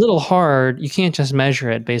it's a little hard. You can't just measure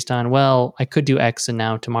it based on, well, I could do X and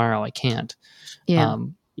now tomorrow I can't. yeah.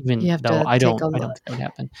 Even You have though to take a I look. don't think that would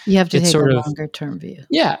happen. You have to It's take a sort of, longer term view.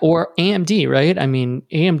 yeah, or AMD, right? I mean,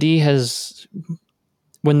 AMD has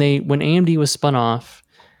when AMD was spun off,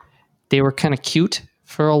 they were kind of cute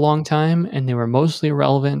for a long time and they were mostly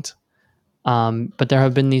irrelevant. But there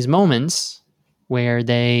have been these moments where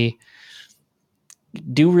they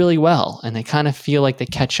do really well and they kind of feel like they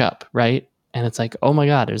catch up, right? And it's like, oh my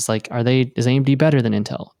God, is AMD better than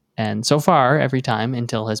Intel? And so far, every time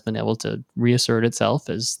Intel has been able to reassert itself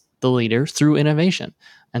as the leader through innovation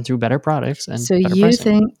and through better products and So better you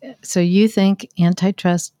pricing. think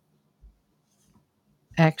antitrust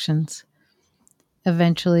actions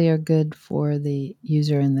eventually are good for the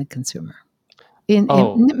user and the consumer? In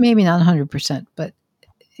Oh, maybe not 100%, but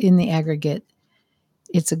in the aggregate,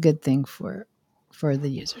 it's a good thing for the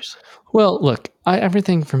users. well, look,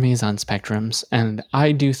 everything for me is on spectrums, and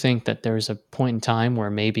I do think that there's a point in time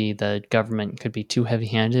where maybe the government could be too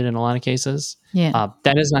heavy-handed in a lot of cases. Yeah.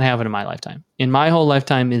 That has not happened in my lifetime. In my whole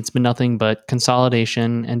lifetime, it's been nothing but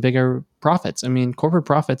consolidation and bigger profits. I mean, corporate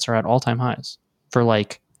profits are at all-time highs for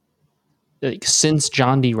like since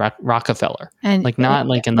John D. Rockefeller, And like not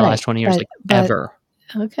like in the last right, 20 years, but like ever.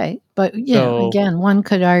 okay, but So again, one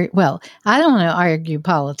could argue. Well, I don't want to argue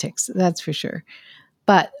politics, that's for sure.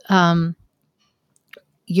 But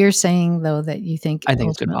you're saying though that you think I think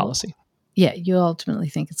it's good ultimately, policy. you ultimately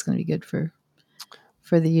think it's going to be good for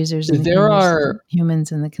the users and There the are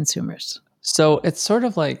humans and the consumers. so it's sort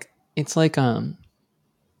of like it's like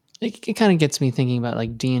it kind of gets me thinking about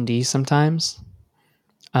like D&D sometimes.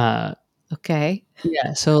 Uh, Okay,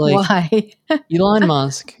 yeah. So like why? Elon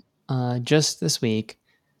Musk, just this week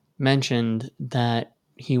mentioned that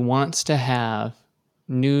he wants to have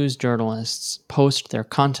news journalists post their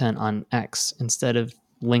content on X instead of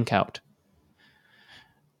link out,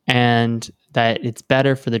 and that it's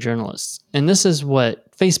better for the journalists. And this is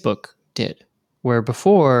what Facebook did, where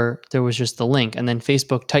before there was just the link, and then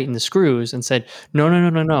Facebook tightened the screws and said, no, no, no,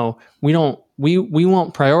 no, no, we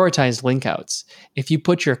won't prioritize link outs. If you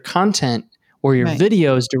put your content or your Right.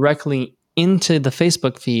 videos directly into the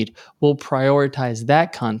Facebook feed, we'll prioritize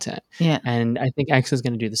that content. Yeah. And I think X is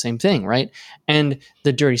going to do the same thing, right? And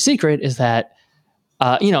the dirty secret is that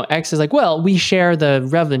X is like, well, we share the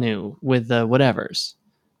revenue with the whatevers,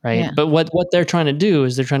 Yeah. right? But what they're trying to do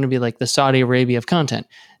is they're trying to be like the Saudi Arabia of content.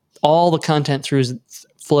 All the content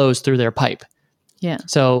flows through their pipe. Yeah.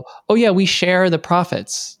 So, oh yeah, we share the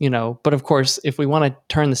profits, but of course, if we want to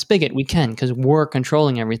turn the spigot, we can because we're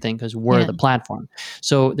controlling everything because we're Yeah. the platform.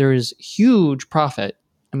 So there is huge profit.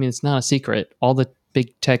 I mean, it's not a secret. All the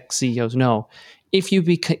big tech CEOs know if you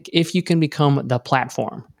can become the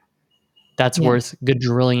platform that's worth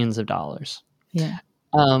gajillions of dollars. Yeah.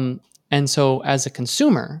 And so as a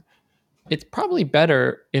consumer, it's probably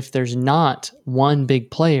better if there's not one big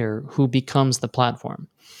player who becomes the platform.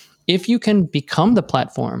 If you can become the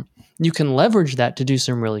platform, you can leverage that to do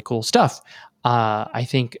some really cool stuff. I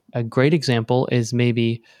think a great example is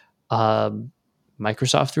maybe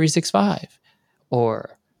Microsoft 365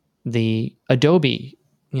 or the Adobe,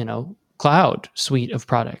 cloud suite of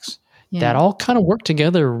products that all kind of work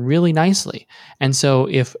together really nicely. And so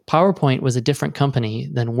if PowerPoint was a different company,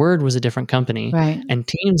 then Word was a different company, Right. and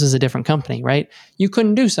Teams is a different company, right? You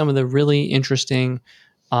couldn't do some of the really interesting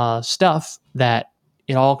stuff that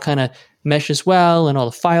it all kind of meshes well and all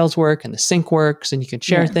the files work and the sync works and you can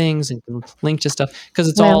share things and you can link to stuff because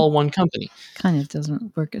it's all one company. Kind of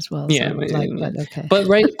doesn't work as well as I would like, but okay. But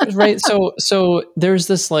right. So there's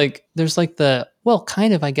this there's the, well,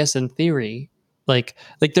 kind of, I guess, in theory, like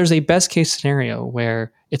there's a best case scenario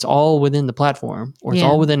where it's all within the platform or it's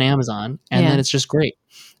all within Amazon and then it's just great.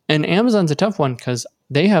 And Amazon's a tough one because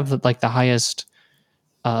they have the highest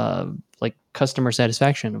customer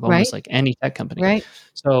satisfaction of almost any tech company. Right.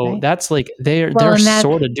 So that's they're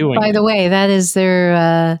sort of doing. By the way, that is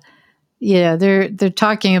their they're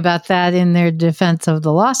talking about that in their defense of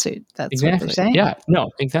the lawsuit. That's exactly what they're saying. Yeah, no,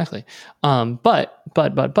 exactly. But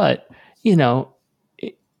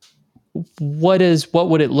what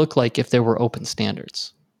would it look like if there were open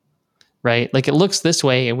standards? Right? Like it looks this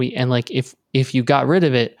way and if you got rid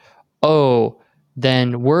of it,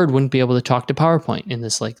 then Word wouldn't be able to talk to PowerPoint in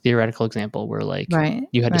this theoretical example where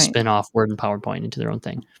you had to spin off Word and PowerPoint into their own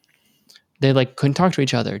thing. They couldn't talk to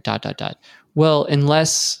each other, ... Well,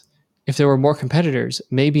 unless if there were more competitors,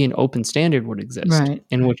 maybe an open standard would exist,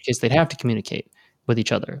 in which case they'd have to communicate with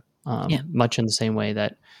each other, much in the same way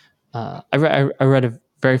that I read a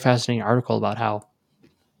very fascinating article about how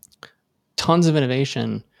tons of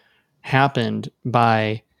innovation happened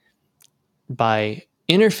by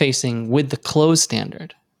interfacing with the closed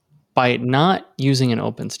standard, by not using an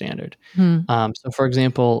open standard. So, for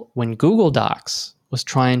example, when Google Docs was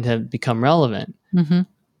trying to become relevant,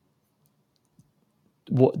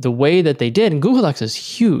 the way that they did, and Google Docs is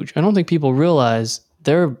huge. I don't think people realize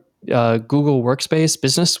their Google Workspace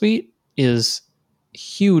business suite is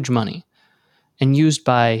huge money and used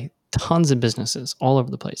by tons of businesses all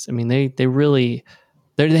over the place. I mean, they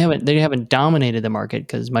haven't dominated the market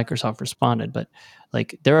because Microsoft responded, but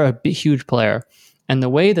they're a huge player. And the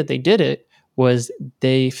way that they did it was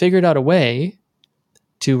they figured out a way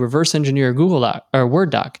to reverse engineer Google Doc or Word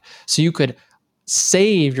doc, so you could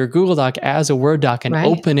save your Google Doc as a Word doc and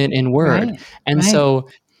open it in Word. So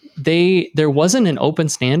there wasn't an open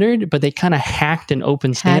standard, but they kind of hacked an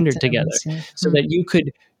open standard together so that you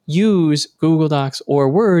could use Google Docs or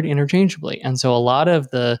Word interchangeably. And so a lot of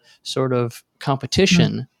the sort of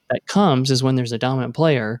competition that comes is when there's a dominant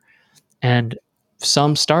player and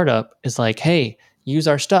some startup is like, hey, use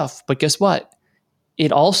our stuff. But guess what?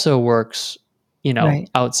 It also works,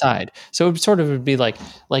 outside. So it sort of would be like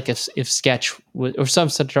if Sketch or some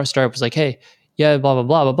startup was like, hey, yeah, blah, blah,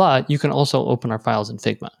 blah, blah, blah. You can also open our files in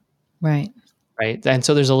Figma. Right. And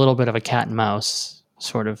so there's a little bit of a cat and mouse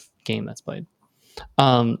sort of game that's played.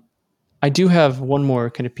 I do have one more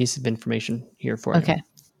kind of piece of information here for you. Okay.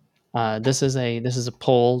 This is a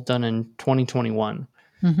poll done in 2021.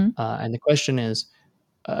 And the question is,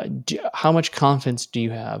 how much confidence do you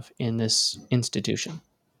have in this institution?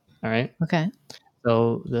 All right. Okay.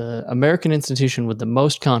 So the American institution with the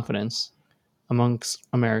most confidence amongst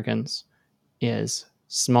Americans is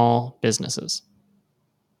small businesses.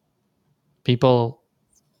 People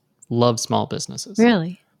love small businesses.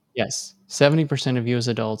 Really? Yes. 70% of you as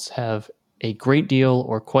adults have a great deal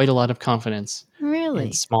or quite a lot of confidence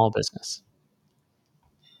in small business.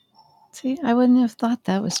 See, I wouldn't have thought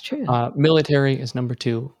that was true. Military is number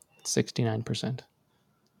 2, 69%.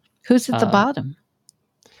 Who's at the bottom?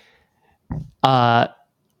 The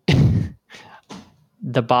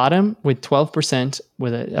bottom with 12%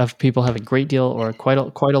 of people have a great deal or quite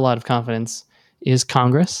a lot of confidence is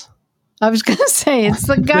Congress. I was going to say it's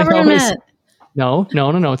the government. No.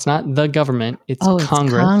 It's not the government. It's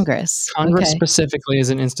Congress. Congress specifically is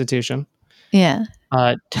an institution. Yeah.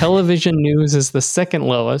 Television news is the second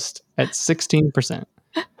lowest at 16%.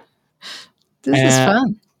 This is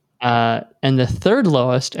fun. And the third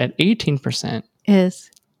lowest at 18% is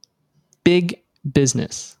big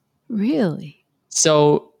business. Really?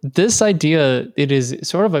 So this idea, it is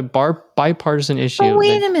sort of a bipartisan issue. Oh,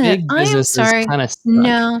 wait a minute. I am sorry.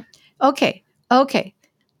 No. Okay.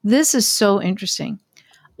 This is so interesting.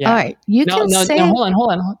 Yeah. All right.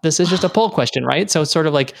 Hold on. This is just a poll question, right? So it's sort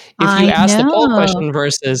of like if you ask the poll question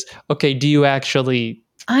versus, okay, do you actually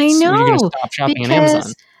I So you're going to know, stop shopping on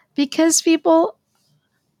Amazon. because people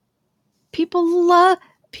love.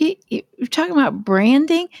 You're talking about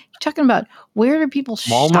branding. You're talking about where do people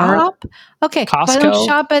Walmart, shop? Okay, if I don't Costco,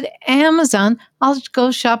 shop at Amazon, I'll just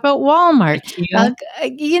go shop at Walmart.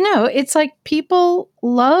 IKEA. It's like people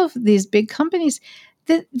love these big companies.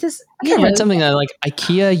 This, I read something that like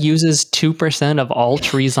IKEA uses 2% of all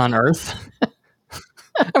trees on Earth.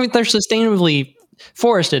 I mean, they're sustainably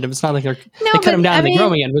forested. It's not like they cut them down and they grow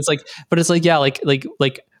them again. But it's like, yeah, like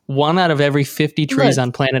 1 out of every 50 trees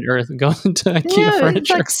on planet Earth goes into IKEA furniture. It's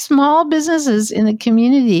like small businesses in the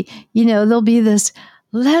community. There'll be these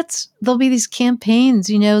campaigns.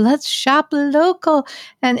 Let's shop local,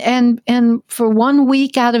 and for 1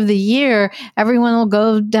 week out of the year, everyone will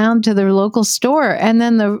go down to their local store, and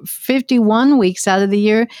then the 51 weeks out of the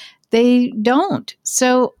year, they don't.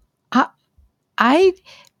 So, I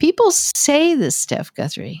people say this stuff,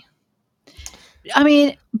 Guthrie. I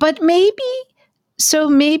mean, but maybe so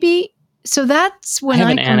that's when I have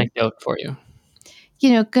an anecdote for you.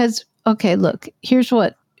 Because, okay, look, here's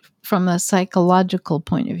what, from a psychological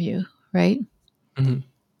point of view, right? Mm-hmm.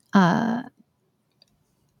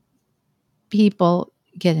 People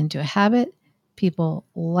get into a habit. People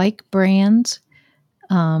like brands.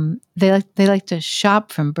 They like to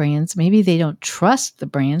shop from brands. Maybe they don't trust the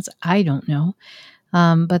brands. I don't know.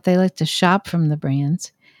 But they like to shop from the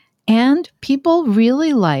brands. And people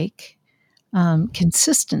really like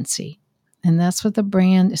consistency. And that's what the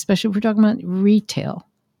brand, especially if we're talking about retail,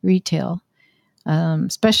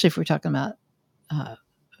 especially if we're talking about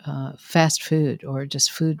fast food or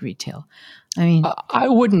just food retail. I mean, I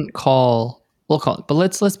wouldn't call, we'll call it, but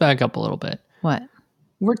let's back up a little bit. What?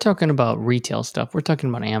 We're talking about retail stuff. We're talking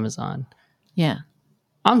about Amazon. Yeah.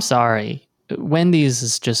 I'm sorry. Wendy's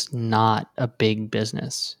is just not a big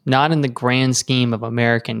business. Not in the grand scheme of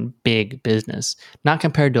American big business. Not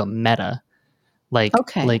compared to a Meta.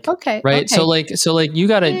 Okay. Right. Okay. So you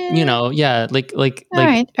gotta, All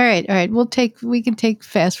right. We can take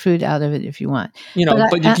fast food out of it if you want.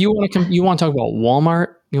 But if you want to talk about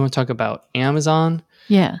Walmart, you want to talk about Amazon.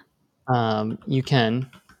 Yeah. You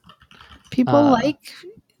can. People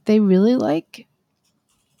they really like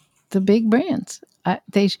the big brands.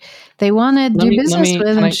 They want to do business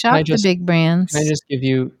with and shop the big brands. Can I just give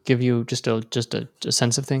you just a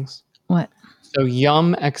sense of things? What? So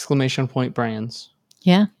Yum! Brands.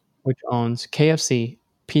 Yeah. Which owns KFC,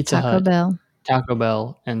 Pizza Hut, Taco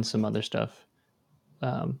Bell, and some other stuff.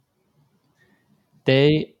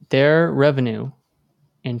 Their revenue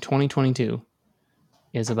in 2022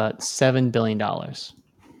 is about $7 billion.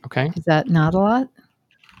 Okay. Is that not a lot?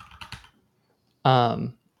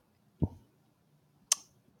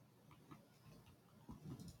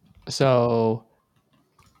 So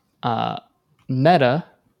Meta,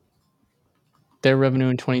 their revenue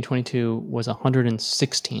in 2022 was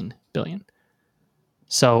 116 billion.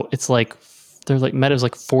 So it's like Meta's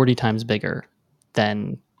like 40 times bigger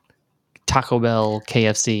than Taco Bell,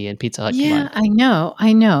 KFC, and Pizza Hut combined.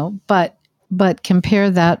 I know, but compare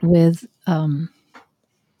that with the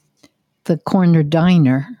corner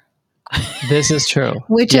diner. This is true.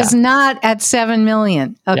 Which is not at 7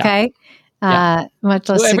 million. Okay. Much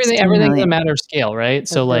less everything's a matter of scale, right?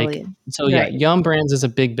 So right. Yum! Brands is a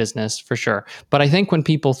big business for sure. But I think when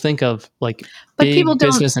people think of big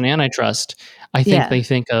business and antitrust, I think they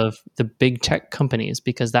think of the big tech companies,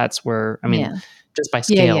 because that's where, just by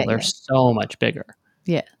scale, they're so much bigger.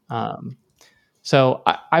 Yeah. So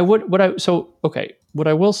what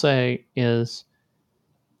I will say is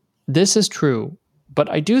this is true, but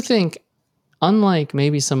I do think, unlike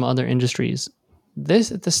maybe some other industries,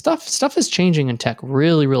 the stuff is changing in tech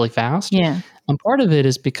really, really fast. Yeah. And part of it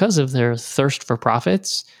is because of their thirst for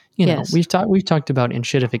profits. We've talked about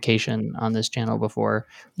enshittification on this channel before.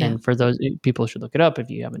 Yeah. And for those people should look it up if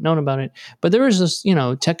you haven't known about it. But there is this,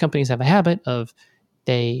 tech companies have a habit of,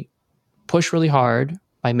 they push really hard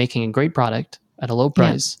by making a great product at a low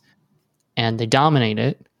price, and they dominate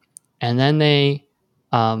it. And then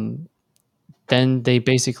they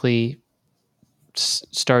basically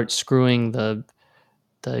start screwing the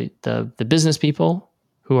business people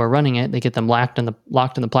who are running it. They get them locked in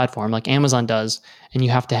the platform, like Amazon does, and you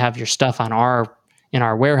have to have your stuff in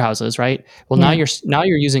our warehouses, right? Well, now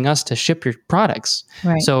you're using us to ship your products,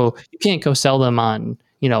 right. So you can't go sell them on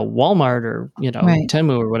Walmart or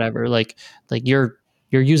Temu or whatever. Like you're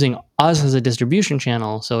using us as a distribution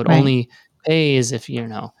channel, so it only pays if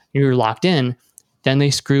you're locked in. Then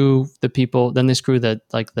they screw the people. Then they screw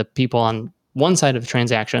the people on one side of the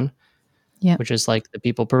transaction, which is like the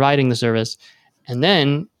people providing the service. And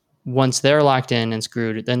then once they're locked in and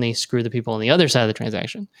screwed, then they screw the people on the other side of the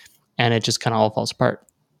transaction, and it just kind of all falls apart.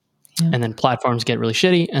 Yeah. And then platforms get really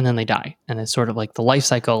shitty and then they die. And it's sort of like the life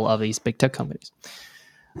cycle of these big tech companies.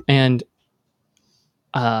 And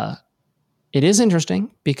it is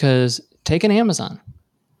interesting because take an Amazon.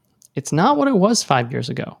 It's not what it was 5 years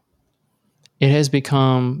ago. It has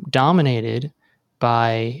become dominated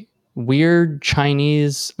by weird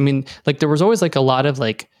Chinese. I mean, like there was always like a lot of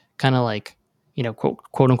like kind of like, you know,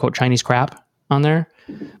 quote unquote Chinese crap on there.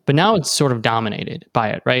 But now it's sort of dominated by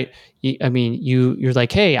it, right? You're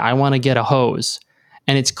like, hey, I want to get a hose.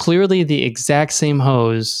 And it's clearly the exact same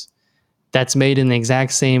hose that's made in the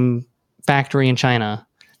exact same factory in China.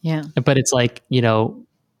 Yeah. But it's like, you know,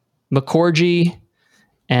 McCorgy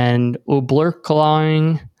and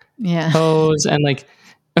Ublerklang Yeah. hose and like,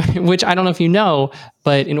 which I don't know if you know,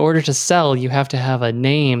 but in order to sell, you have to have a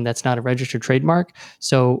name that's not a registered trademark.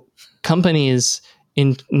 So companies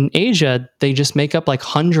in Asia, they just make up like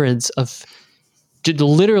hundreds of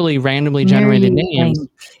literally randomly Where generated you names. think?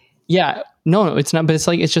 Yeah, no, it's not. But it's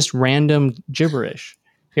like it's just random gibberish.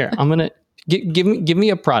 Here, I'm gonna give me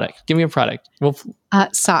a product. Give me a product. Well,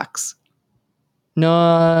 Socks.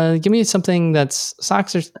 no, give me something that's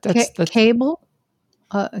socks. Or that's Cable.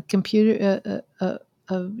 A computer. A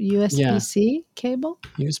yeah, USB-C cable.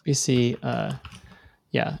 USB-C.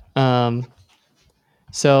 Yeah.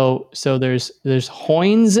 So there's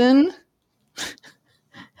Hoinzen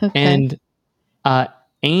Okay. and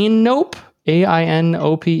Ainope,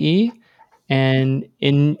 Ainope, and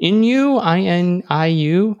Iniu.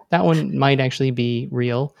 That one might actually be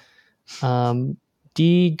real.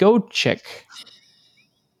 Gochick.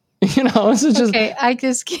 This is just Okay. I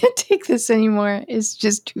just can't take this anymore. It's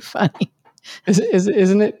just too funny.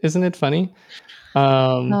 isn't it funny?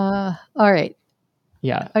 Um, All right.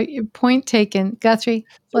 yeah. Your point taken, Guthrie.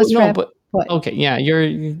 So, Let's no, wrap. but What? okay, yeah.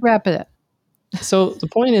 Wrap it up. So the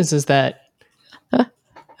point is that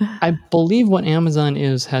I believe what Amazon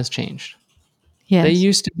has changed. They Yes.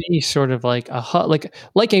 used to be sort of like like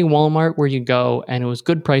a Walmart where you go and it was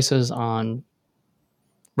good prices on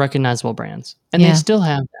recognizable brands, and they Yeah. still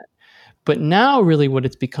have that. But now, really, what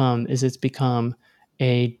it's become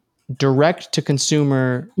a direct to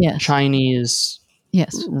consumer Yes. Chinese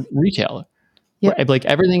Yes. retailer. Yep. Right? Like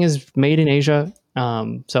everything is made in Asia.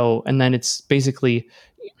 So and then it's basically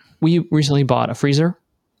we recently bought a freezer.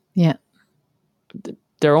 Yeah.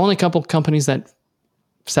 There are only a couple companies that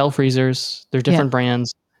sell freezers. They're Yeah. different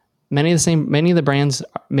brands. Many of the brands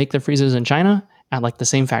make their freezers in China at like the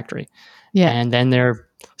same factory. Yeah. And then they're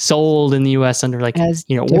sold in the US under like, As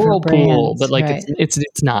different Whirlpool, but brands, like right? it's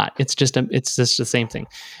not. It's just the same thing.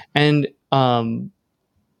 And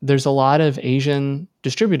there's a lot of Asian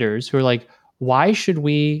distributors who are like, why should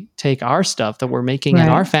we take our stuff that we're making at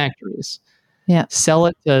Right. our factories, Yeah. sell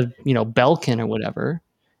it to, Belkin or whatever,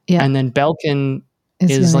 Yeah. and then Belkin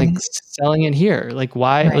It's is gonna like selling it here. Like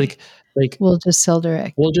why right. like We'll just sell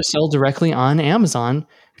direct. we'll just sell directly on Amazon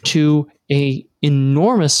to a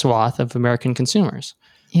enormous swath of American consumers.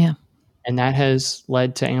 Yeah. And that has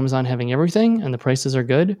led to Amazon having everything and the prices are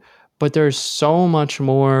good, but there's so much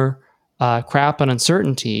more crap and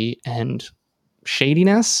uncertainty and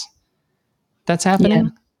shadiness that's Yeah.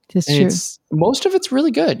 happening. That's And true. it's most of it's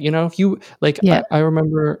really good. If you like, Yeah. I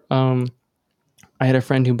remember I had a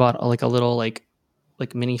friend who bought like a little like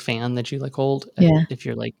mini fan that you like hold Yeah. if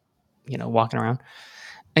you're like, walking around.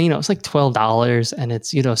 And it's like $12 and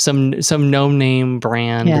it's, some no name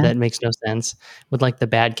brand Yeah. that makes no sense with like the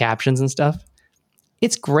bad captions and stuff.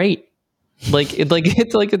 It's great.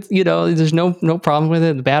 There's no problem with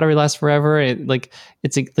it. The battery lasts forever.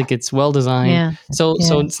 It's well designed. Yeah. So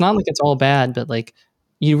Yeah. it's not like it's all bad, but like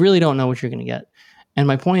you really don't know what you're going to get. And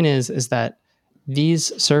my point is that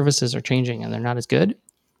these services are changing and they're not as good.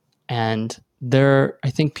 And I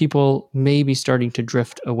think people may be starting to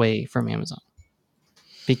drift away from Amazon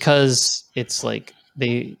because it's like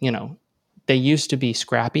they used to be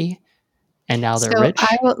scrappy and now they're So rich.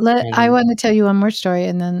 I And want to tell you one more story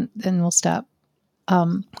and then we'll stop.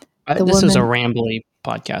 The this is a woman, rambly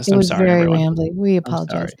podcast. it I'm was sorry, very everyone. rambly. We I'm sorry.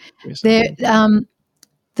 apologize. We're so There, rambly.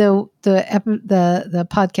 the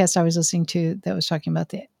podcast I was listening to that was talking about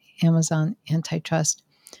the Amazon antitrust,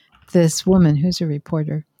 this woman who's a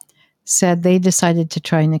reporter said they decided to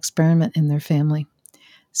try an experiment in their family.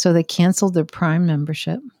 So they canceled their Prime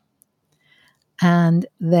membership and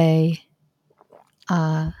they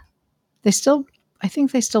still, I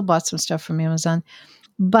think they still bought some stuff from Amazon,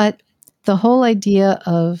 but the whole idea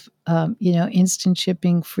of, instant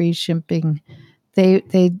shipping, free shipping, they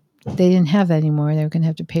didn't have that anymore. They were going to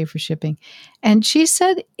have to pay for shipping. And she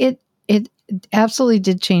said it absolutely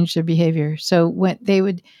did change their behavior. So when they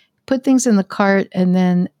would put things in the cart and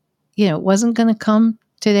then, it wasn't going to come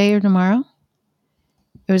today or tomorrow.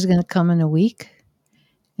 it was going to come in a week.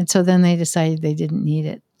 And so then they decided they didn't need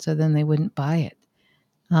it. So then they wouldn't buy it.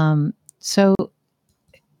 So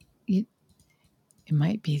it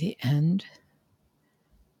might be the end.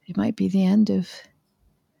 It might be the end of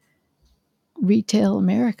retail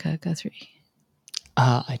America, Guthrie.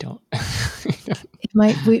 I don't. It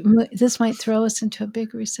might. This might throw us into a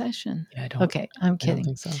big recession. Yeah, I don't. Okay, I'm kidding. I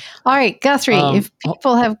don't think so. All right, Guthrie. If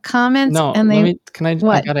people have comments, can I?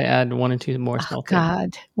 What? I gotta add one or two more small things.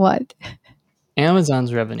 God, what?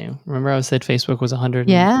 Amazon's revenue. Remember, I said Facebook was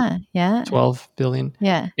 112 billion.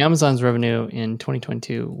 Yeah. Amazon's revenue in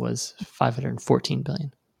 2022 was 514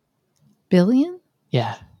 billion. Billion?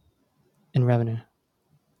 Yeah, in revenue.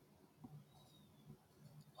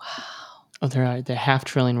 Wow. Oh, they're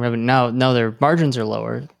 $500 billion revenue. Now their margins are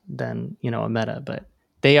lower than a Meta, but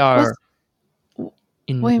they are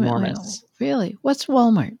enormous. Wait a minute. Really? What's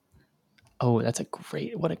Walmart? Oh, that's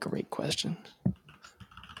what a great question.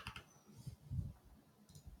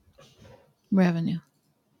 Revenue.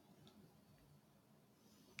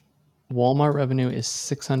 Walmart revenue is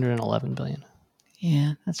 611 billion.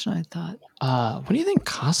 Yeah, that's what I thought. What do you think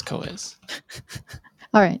Costco is?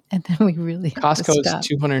 All right, and then we really Costco is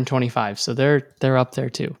 225, so they're up there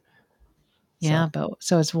too. Yeah,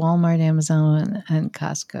 so it's Walmart, Amazon, and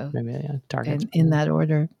Costco. Maybe Target in that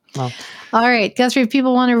order. Well, all right, Guthrie. If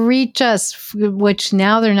people want to reach us, which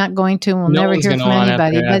now they're not going to, and we'll never hear from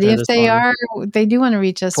anybody. But if they do want to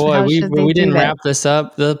reach us, how should they we didn't wrap this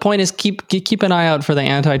up. The point is keep an eye out for the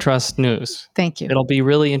antitrust news. Thank you. It'll be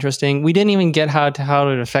really interesting. We didn't even get how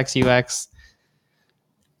it affects UX.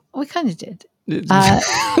 We kind of did. We did. Yeah,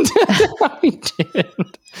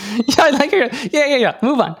 I like it. Yeah.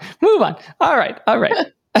 Move on. All right.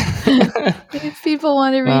 If people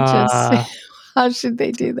want to reach us, how should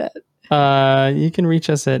they do that? You can reach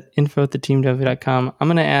us at info@theteamw.com. I'm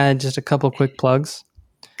going to add just a couple quick plugs.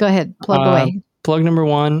 Go ahead. Plug away. Plug number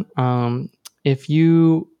one. If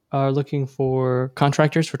you are looking for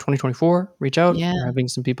contractors for 2024, reach out. Yeah. We're having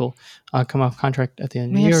some people come off contract at the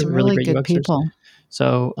end of the year. We have some really good people.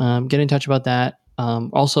 So get in touch about that.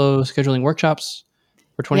 Also scheduling workshops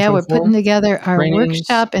for 2024. Yeah, we're putting together our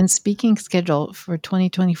workshop and speaking schedule for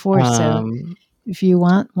 2024. So if you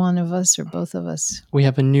want one of us or both of us. We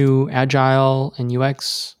have a new Agile and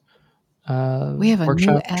UX we have a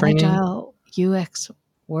new Agile UX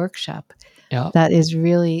workshop. Yeah. That is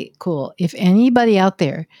really cool. If anybody out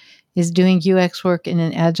there is doing UX work in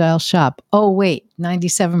an Agile shop,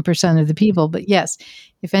 97% of the people, but yes,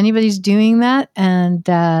 if anybody's doing that and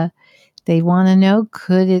they want to know,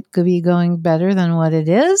 could it be going better than what it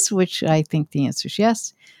is, which I think the answer is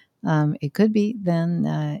yes, it could be,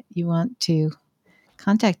 then you want to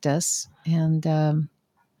contact us and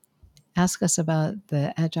ask us about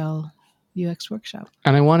the Agile UX workshop.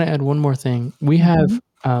 And I want to add one more thing. We have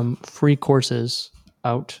free courses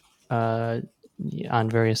out on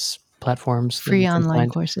various platforms. Free online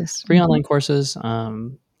courses. Free online courses.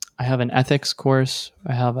 I have an ethics course.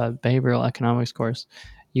 I have a behavioral economics course.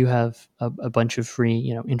 You have a bunch of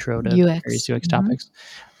free, intro to various UX topics.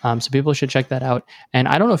 So people should check that out. And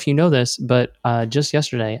I don't know if you know this, but just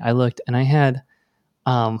yesterday I looked and I had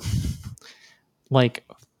like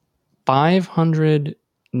 500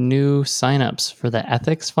 new signups for the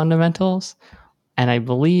ethics fundamentals. And I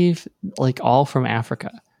believe all from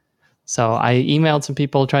Africa. So I emailed some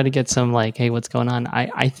people, tried to get some hey, what's going on?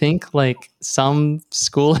 I think some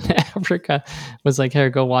school in Africa was here,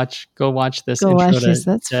 go watch this intro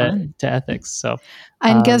to ethics. So,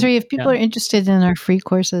 and Guthrie, if people are interested in our free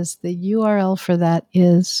courses, the URL for that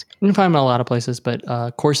is you can find them in a lot of places, but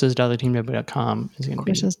courses.theteamw.com is going to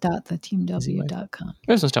be courses.theteamw.com.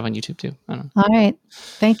 There's some stuff on YouTube too. I don't know. All right,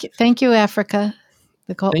 thank you, Africa.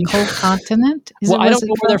 The cold continent? I don't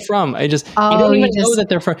know where they're from. I just I don't even know that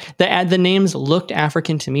they're from. The names looked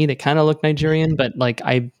African to me. They kind of look Nigerian, but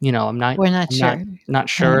I'm not. We're not sure. Not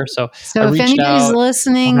sure. So if anybody's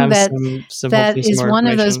listening that is one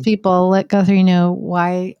of those people, let Guthrie know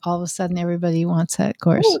why all of a sudden everybody wants that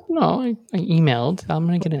course. No, I emailed. I'm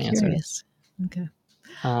going to get an answer. Okay.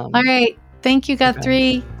 All right. Thank you,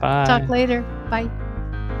 Guthrie. Bye. Talk later. Bye.